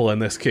example in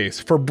this case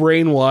for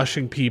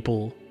brainwashing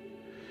people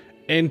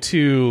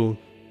into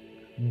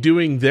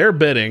doing their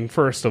bidding,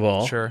 first of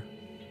all. Sure.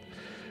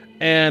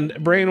 And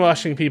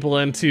brainwashing people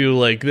into,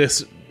 like,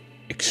 this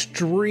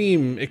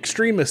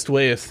extremist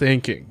way of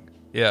thinking.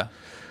 Yeah.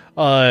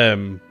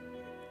 And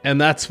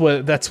that's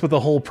what the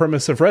whole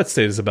premise of Red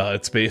State is about.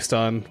 It's based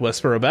on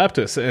Westboro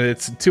Baptist, and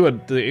it's to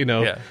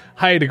a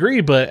high degree,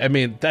 but I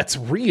mean, that's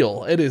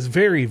real. It is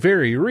very,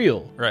 very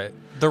real. Right.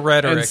 The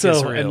rhetoric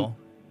is real.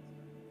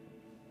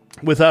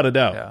 Without a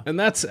doubt. Yeah. And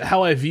that's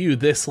how I view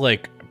this,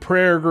 like,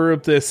 prayer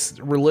group, this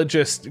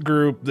religious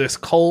group, this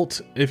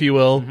cult, if you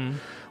will. Mm-hmm.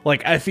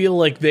 Like, I feel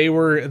like they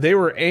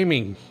were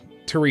aiming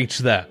to reach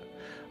that.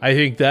 I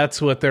think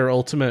that's what their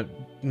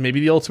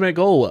maybe the ultimate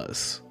goal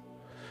was.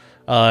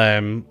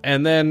 And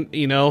then,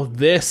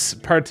 this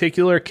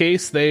particular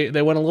case, they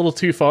went a little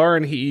too far,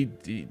 and he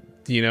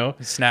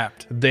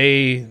snapped. And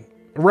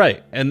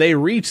they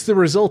reached the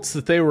results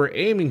that they were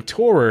aiming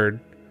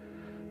toward,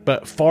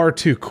 but far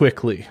too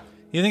quickly.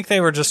 You think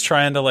they were just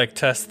trying to, like,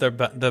 test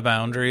the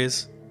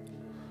boundaries?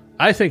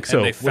 I think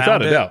so,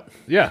 without a doubt.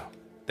 Yeah.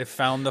 They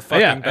found the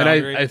fucking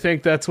boundary. And I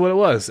think that's what it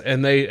was.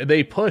 And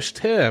they pushed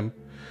him,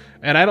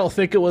 and I don't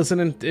think it was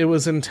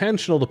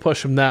intentional to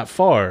push him that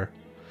far,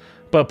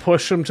 but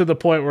push him to the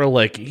point where,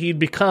 like, he'd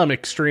become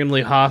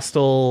extremely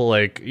hostile,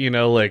 like,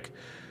 like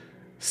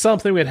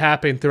something would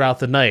happen throughout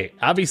the night.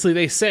 Obviously,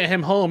 they sent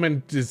him home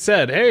and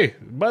said, hey,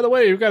 by the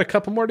way, you've got a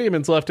couple more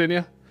demons left in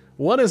you.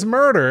 One is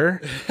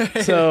murder,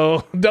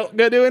 so don't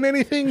go doing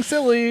anything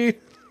silly.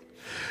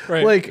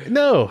 Right. Like,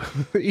 no.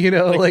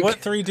 Like, what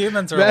 3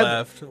 demons are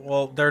left?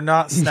 Well, they're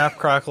not Snap,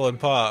 Crackle, and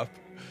Pop.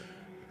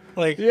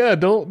 Like, yeah,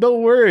 don't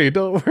worry.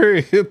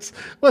 It's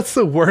what's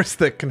the worst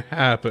that can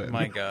happen?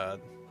 My God.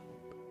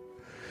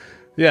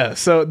 Yeah,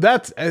 so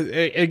that's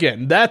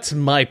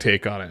my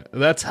take on it.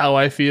 That's how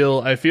I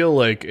feel. I feel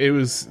like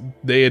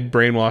they had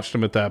brainwashed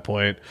him at that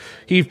point.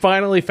 He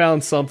finally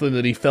found something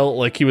that he felt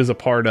like he was a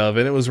part of,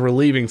 and it was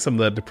relieving some of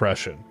that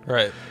depression.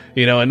 Right.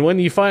 And when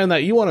you find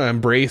that, you want to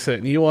embrace it,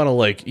 and you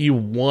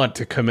want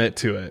to commit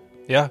to it.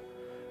 Yeah.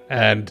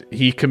 And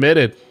he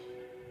committed.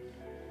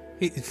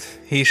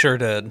 He sure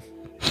did.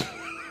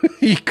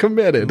 He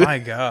committed. My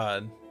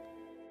God.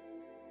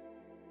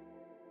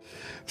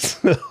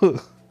 So,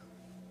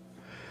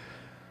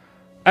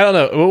 I don't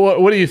know.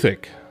 What do you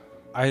think?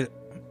 I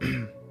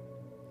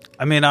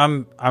mean,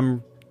 I'm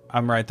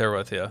right there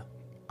with you.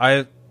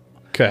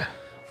 Okay.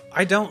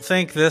 I don't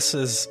think this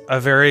is a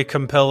very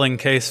compelling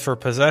case for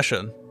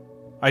possession.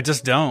 I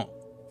just don't.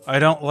 I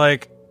don't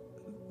like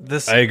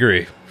this. I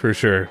agree, for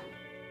sure.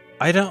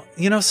 I don't,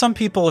 some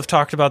people have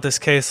talked about this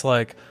case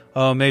like,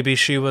 oh, maybe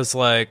she was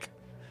like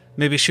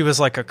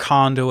a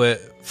conduit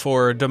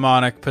for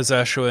demonic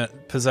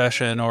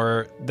possession,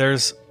 or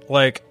there's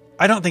like,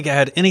 I don't think it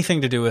had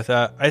anything to do with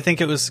that. I think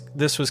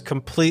this was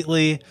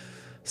completely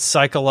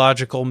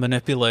psychological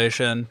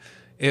manipulation.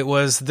 It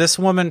was this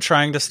woman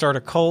trying to start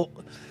a cult,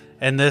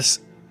 and this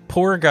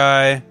poor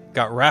guy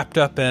got wrapped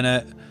up in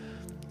it,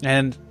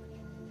 and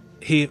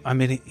he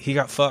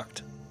got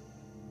fucked.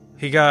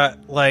 He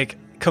got, like,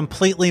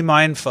 completely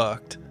mind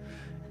fucked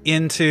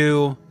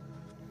into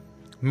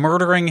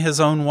murdering his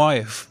own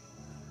wife.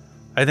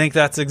 I think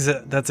that's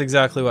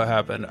exactly what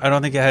happened. I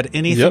don't think it had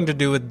anything to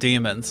do with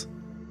demons.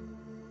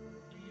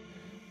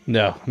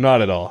 No,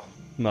 not at all.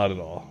 Not at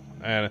all.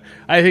 And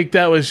I think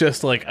that was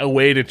just like a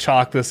way to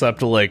chalk this up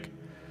to like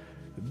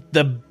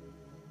the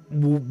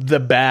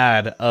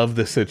bad of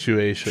the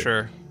situation.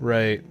 Sure.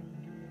 Right.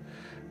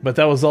 But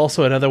that was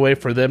also another way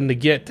for them to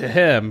get to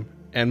him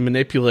and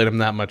manipulate him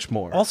that much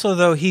more. Also,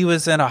 though, he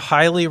was in a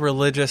highly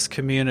religious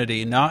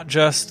community, not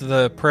just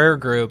the prayer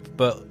group,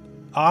 but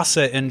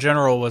Ossett in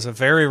general was a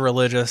very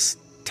religious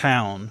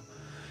town.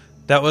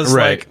 That was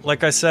Right.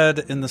 like I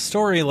said in the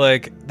story,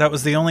 like that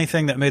was the only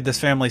thing that made this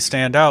family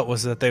stand out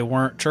was that they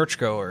weren't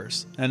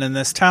churchgoers. And in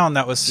this town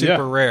that was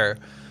super rare.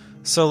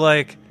 So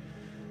like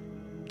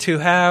to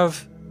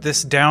have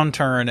this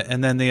downturn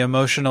and then the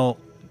emotional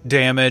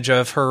damage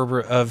of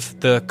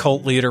the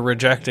cult leader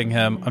rejecting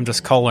him. I'm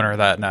just calling her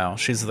that now.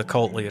 She's the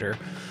cult leader.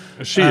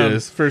 She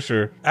is, for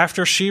sure.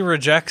 After she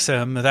rejects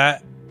him,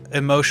 that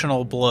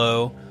emotional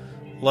blow,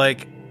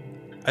 like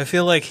I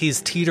feel like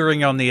he's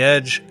teetering on the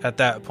edge at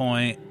that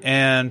point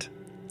and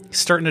he's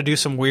starting to do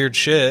some weird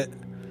shit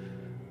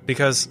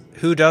because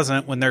who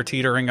doesn't when they're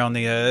teetering on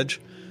the edge,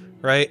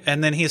 right?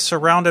 And then he's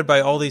surrounded by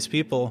all these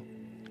people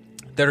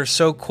that are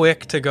so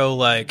quick to go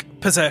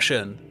like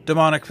possession,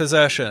 demonic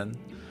possession.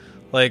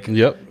 Like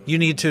you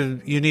need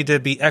to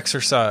be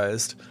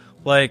exorcised.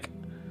 Like,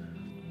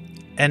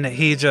 and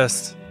he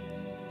just,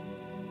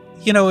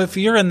 you know, if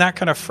you're in that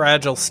kind of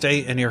fragile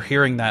state and you're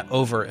hearing that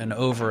over and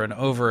over and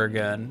over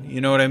again,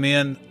 you know what I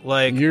mean?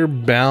 Like, you're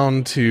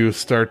bound to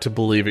start to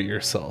believe it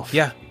yourself.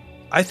 Yeah.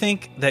 I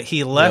think that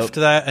he left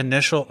that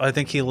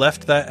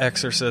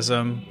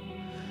exorcism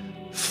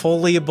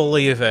fully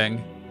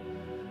believing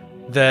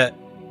that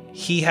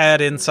he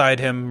had inside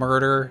him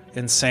murder,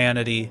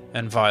 insanity,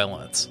 and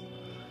violence.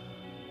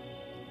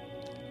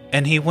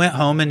 And he went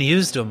home and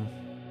used them.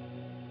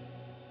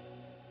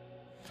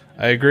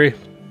 I agree.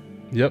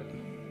 Yep.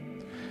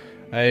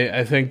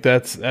 I think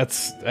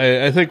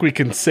I think we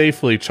can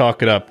safely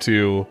chalk it up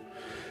to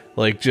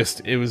like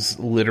it was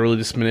literally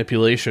just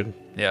manipulation.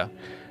 Yeah.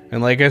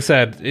 And like I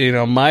said, you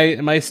know,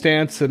 my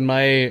stance and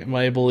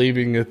my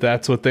believing that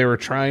that's what they were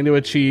trying to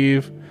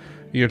achieve,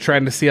 you know,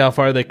 trying to see how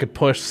far they could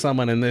push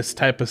someone in this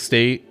type of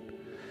state.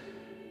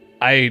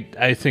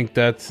 I think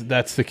that's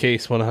the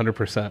case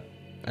 100%.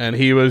 And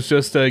he was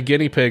just a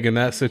guinea pig in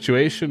that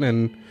situation,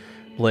 and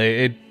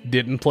it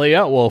didn't play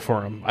out well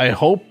for him. I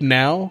hope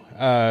now,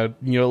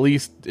 you know, at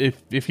least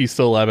if he's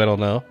still alive, I don't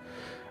know.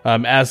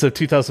 As of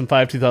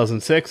 2005,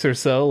 2006 or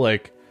so,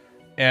 like,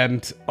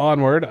 and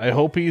onward, I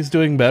hope he's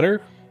doing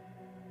better.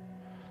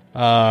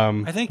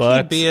 I think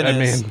he'd be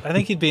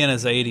in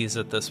his 80s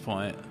at this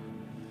point.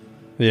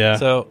 Yeah.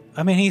 So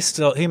I mean,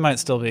 he might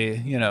still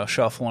be, you know,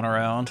 shuffling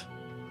around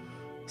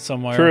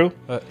somewhere. True.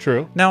 But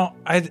True. Now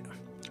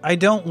I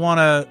don't want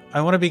to.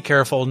 I want to be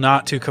careful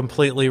not to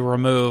completely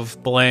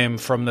remove blame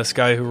from this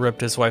guy who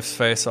ripped his wife's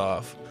face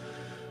off,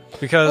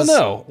 because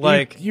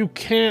you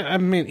can't. I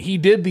mean, he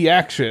did the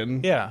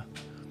action. Yeah,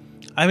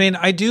 I mean,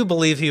 I do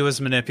believe he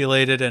was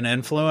manipulated and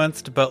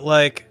influenced, but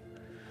like,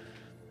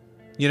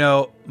 you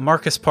know,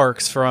 Marcus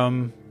Parks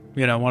from,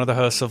 you know, one of the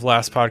hosts of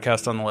Last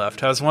Podcast on the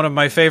Left has one of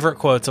my favorite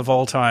quotes of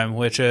all time,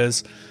 which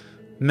is,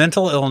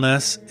 "Mental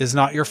illness is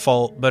not your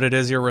fault, but it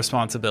is your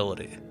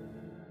responsibility."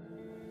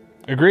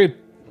 Agreed.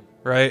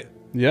 Right?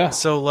 Yeah.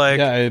 So like,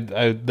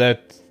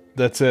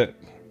 that's it.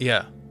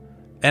 Yeah.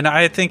 And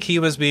I think he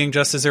was being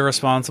just as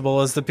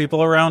irresponsible as the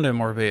people around him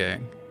were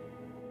being.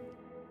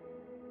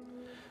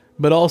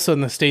 But also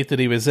in the state that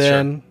he was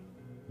in,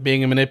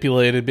 being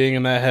manipulated, being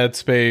in that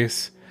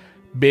headspace,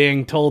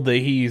 being told that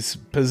he's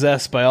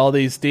possessed by all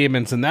these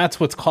demons, and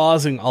that's what's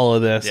causing all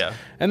of this. Yeah.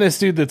 And this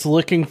dude that's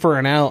looking for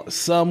an out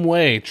some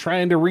way,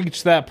 trying to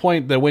reach that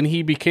point that when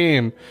he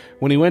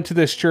went to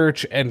this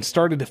church and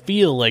started to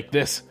feel like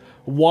this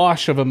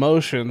wash of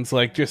emotions,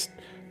 like just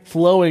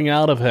flowing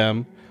out of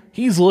him,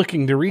 he's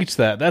looking to reach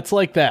that. That's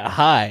like that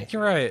high.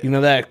 You're right. You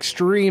know, that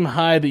extreme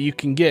high that you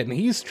can get, and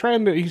he's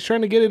trying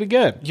to get it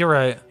again. You're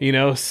right. You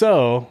know,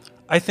 so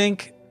I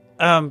think,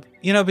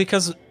 you know,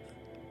 because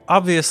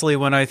obviously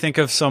when I think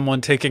of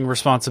someone taking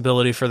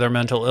responsibility for their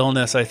mental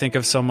illness, I think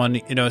of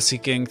someone, you know,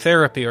 seeking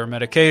therapy or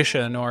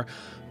medication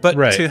but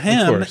to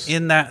him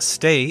in that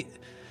state,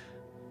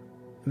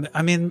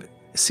 I mean,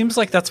 it seems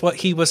like that's what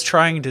he was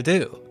trying to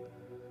do.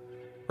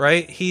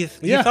 Right? He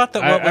thought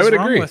that what was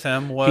wrong with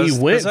him was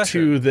he went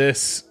possession.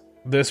 to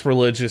this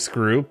religious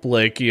group,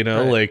 like, you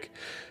know, like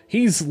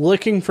he's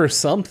looking for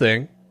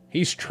something.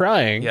 He's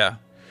trying. Yeah.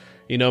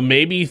 You know,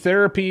 maybe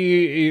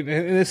therapy, and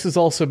this is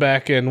also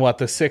back in the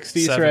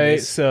 60s,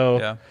 right?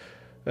 So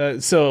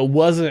so it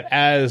wasn't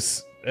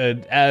as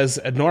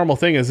a normal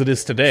thing as it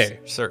is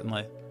today.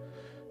 Certainly.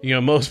 You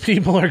know, most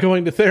people are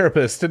going to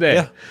therapists today.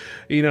 Yeah.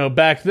 You know,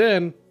 back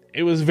then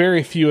it was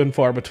very few and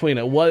far between.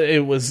 It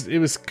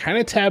was kind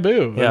of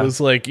taboo. Yeah. It was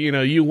like, you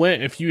know, you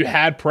went if you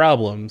had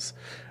problems,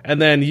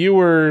 and then you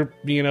were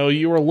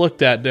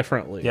looked at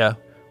differently. Yeah.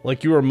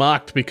 Like you were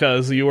mocked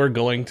because you were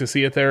going to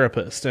see a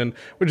therapist, and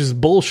which is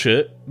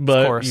bullshit,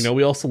 but you know,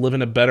 we also live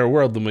in a better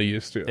world than we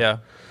used to. Yeah.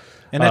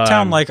 In a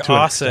town like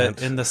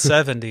Ossett in the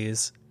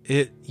 70s,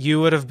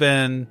 you would have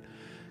been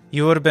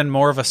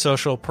more of a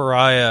social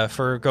pariah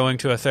for going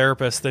to a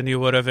therapist than you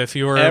would have if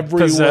you were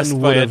possessed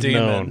by a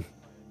demon. Known.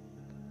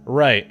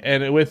 Right,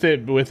 and with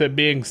it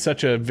being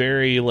such a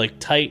very like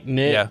tight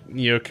knit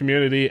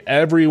community,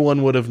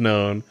 everyone would have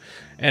known,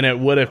 and it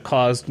would have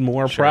caused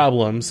more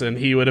problems, and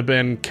he would have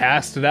been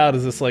casted out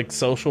as this like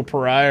social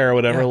pariah or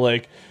whatever.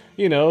 Like,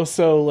 you know,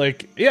 so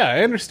like, yeah,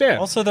 I understand.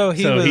 Also, though,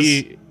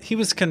 he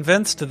was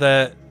convinced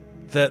that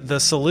the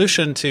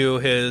solution to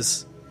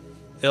his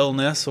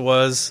illness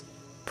was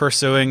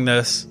pursuing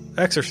this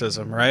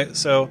exorcism, right?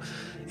 So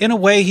in a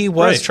way he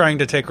was Right. trying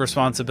to take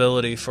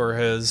responsibility for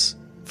his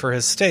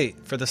state,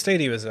 for the state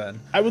he was in.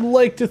 I would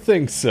like to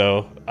think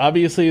so.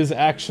 Obviously, his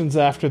actions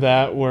after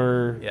that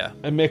were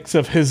a mix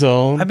of his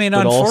own, I mean,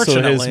 but also his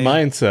unfortunately,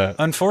 mindset.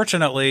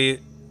 Unfortunately,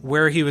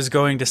 where he was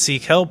going to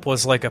seek help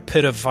was like a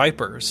pit of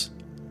vipers.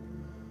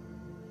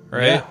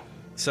 Right? Yeah.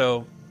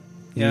 So,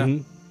 yeah.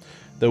 Mhm.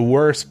 The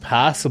worst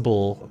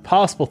possible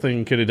thing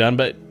he could have done,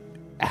 but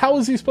how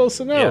is he supposed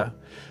to know? Yeah.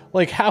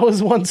 Like, how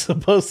is one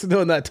supposed to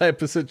know in that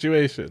type of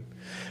situation?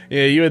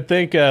 Yeah, you would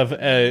think of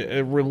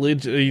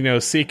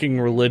seeking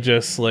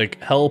religious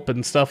like help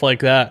and stuff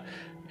like that.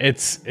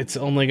 It's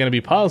only going to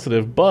be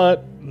positive,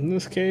 but in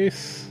this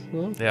case,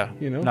 well,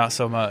 not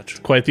so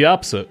much. quite the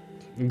opposite.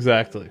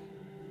 Exactly.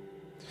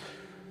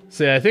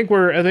 So yeah, I think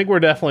we're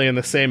definitely in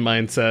the same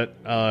mindset.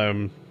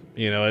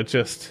 It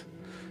just,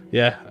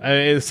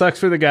 it sucks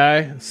for the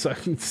guy.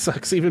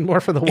 Sucks even more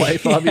for the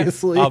wife,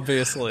 obviously.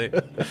 Obviously.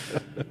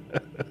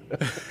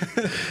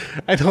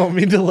 I don't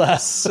mean to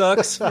laugh.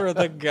 Sucks for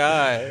the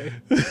guy.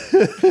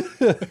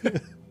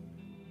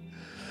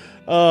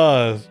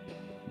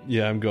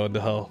 Yeah, I'm going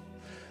to hell.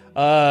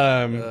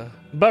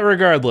 But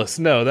regardless,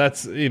 no,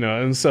 that's,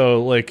 and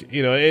so it's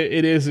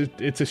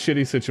a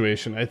shitty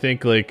situation. I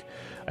think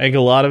a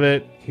lot of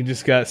it, he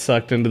just got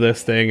sucked into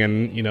this thing,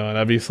 and and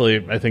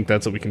obviously I think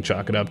that's what we can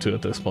chalk it up to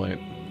at this point.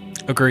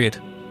 Agreed.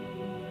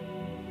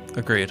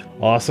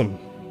 Awesome.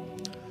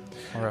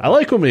 All right. I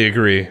like when we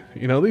agree.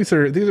 These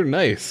are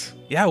nice.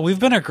 Yeah, we've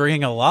been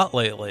agreeing a lot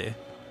lately.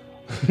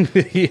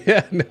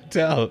 Yeah, no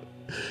doubt.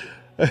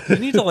 We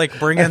need to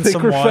bring I in think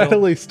some we're wild.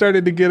 finally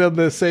starting to get on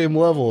the same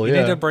level. We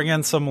need to bring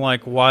in some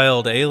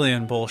wild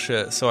alien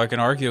bullshit so I can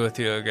argue with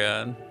you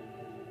again.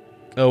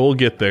 Oh, we'll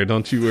get there.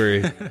 Don't you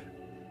worry.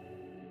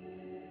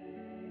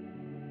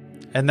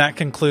 And that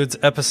concludes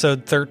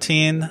episode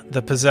 13,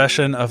 The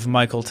Possession of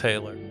Michael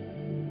Taylor.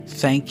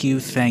 Thank you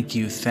from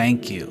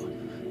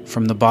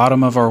the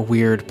bottom of our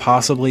weird,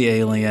 possibly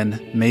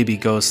alien, maybe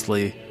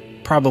ghostly,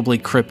 probably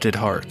cryptid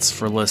hearts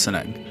for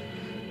listening.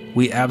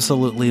 We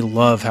absolutely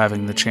love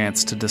having the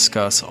chance to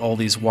discuss all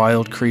these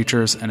wild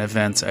creatures and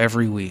events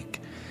every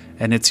week,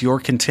 and it's your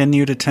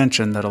continued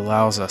attention that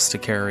allows us to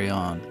carry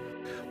on.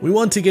 We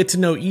want to get to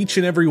know each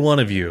and every one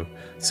of you,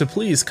 so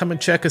please come and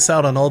check us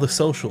out on all the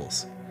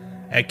socials.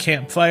 At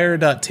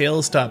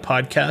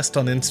campfire.tales.podcast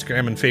on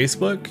Instagram and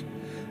Facebook,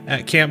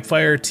 at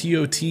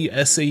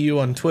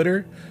campfire.totsau on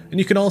Twitter, and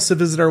you can also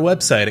visit our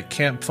website at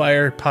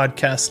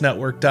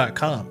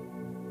campfirepodcastnetwork.com.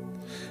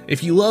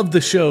 If you love the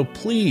show,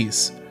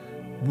 please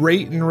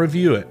rate and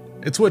review it.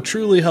 It's what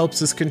truly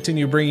helps us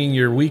continue bringing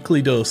your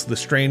weekly dose of the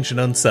strange and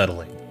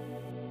unsettling.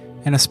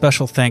 And a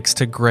special thanks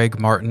to Greg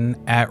Martin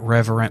at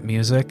Reverent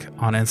Music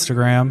on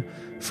Instagram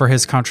for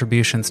his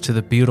contributions to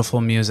the beautiful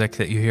music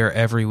that you hear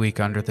every week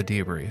under the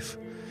debrief.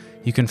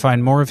 You can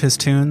find more of his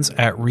tunes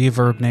at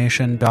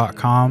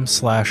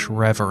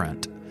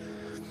reverbnation.com/reverent.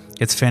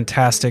 It's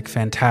fantastic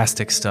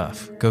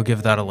stuff. Go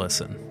give that a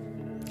listen.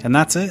 And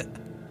that's it.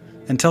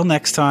 Until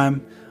next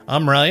time,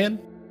 I'm Ryan.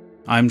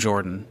 I'm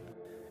Jordan.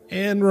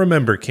 And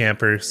remember,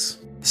 campers,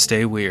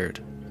 Stay weird.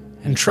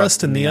 and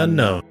trust in the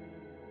unknown.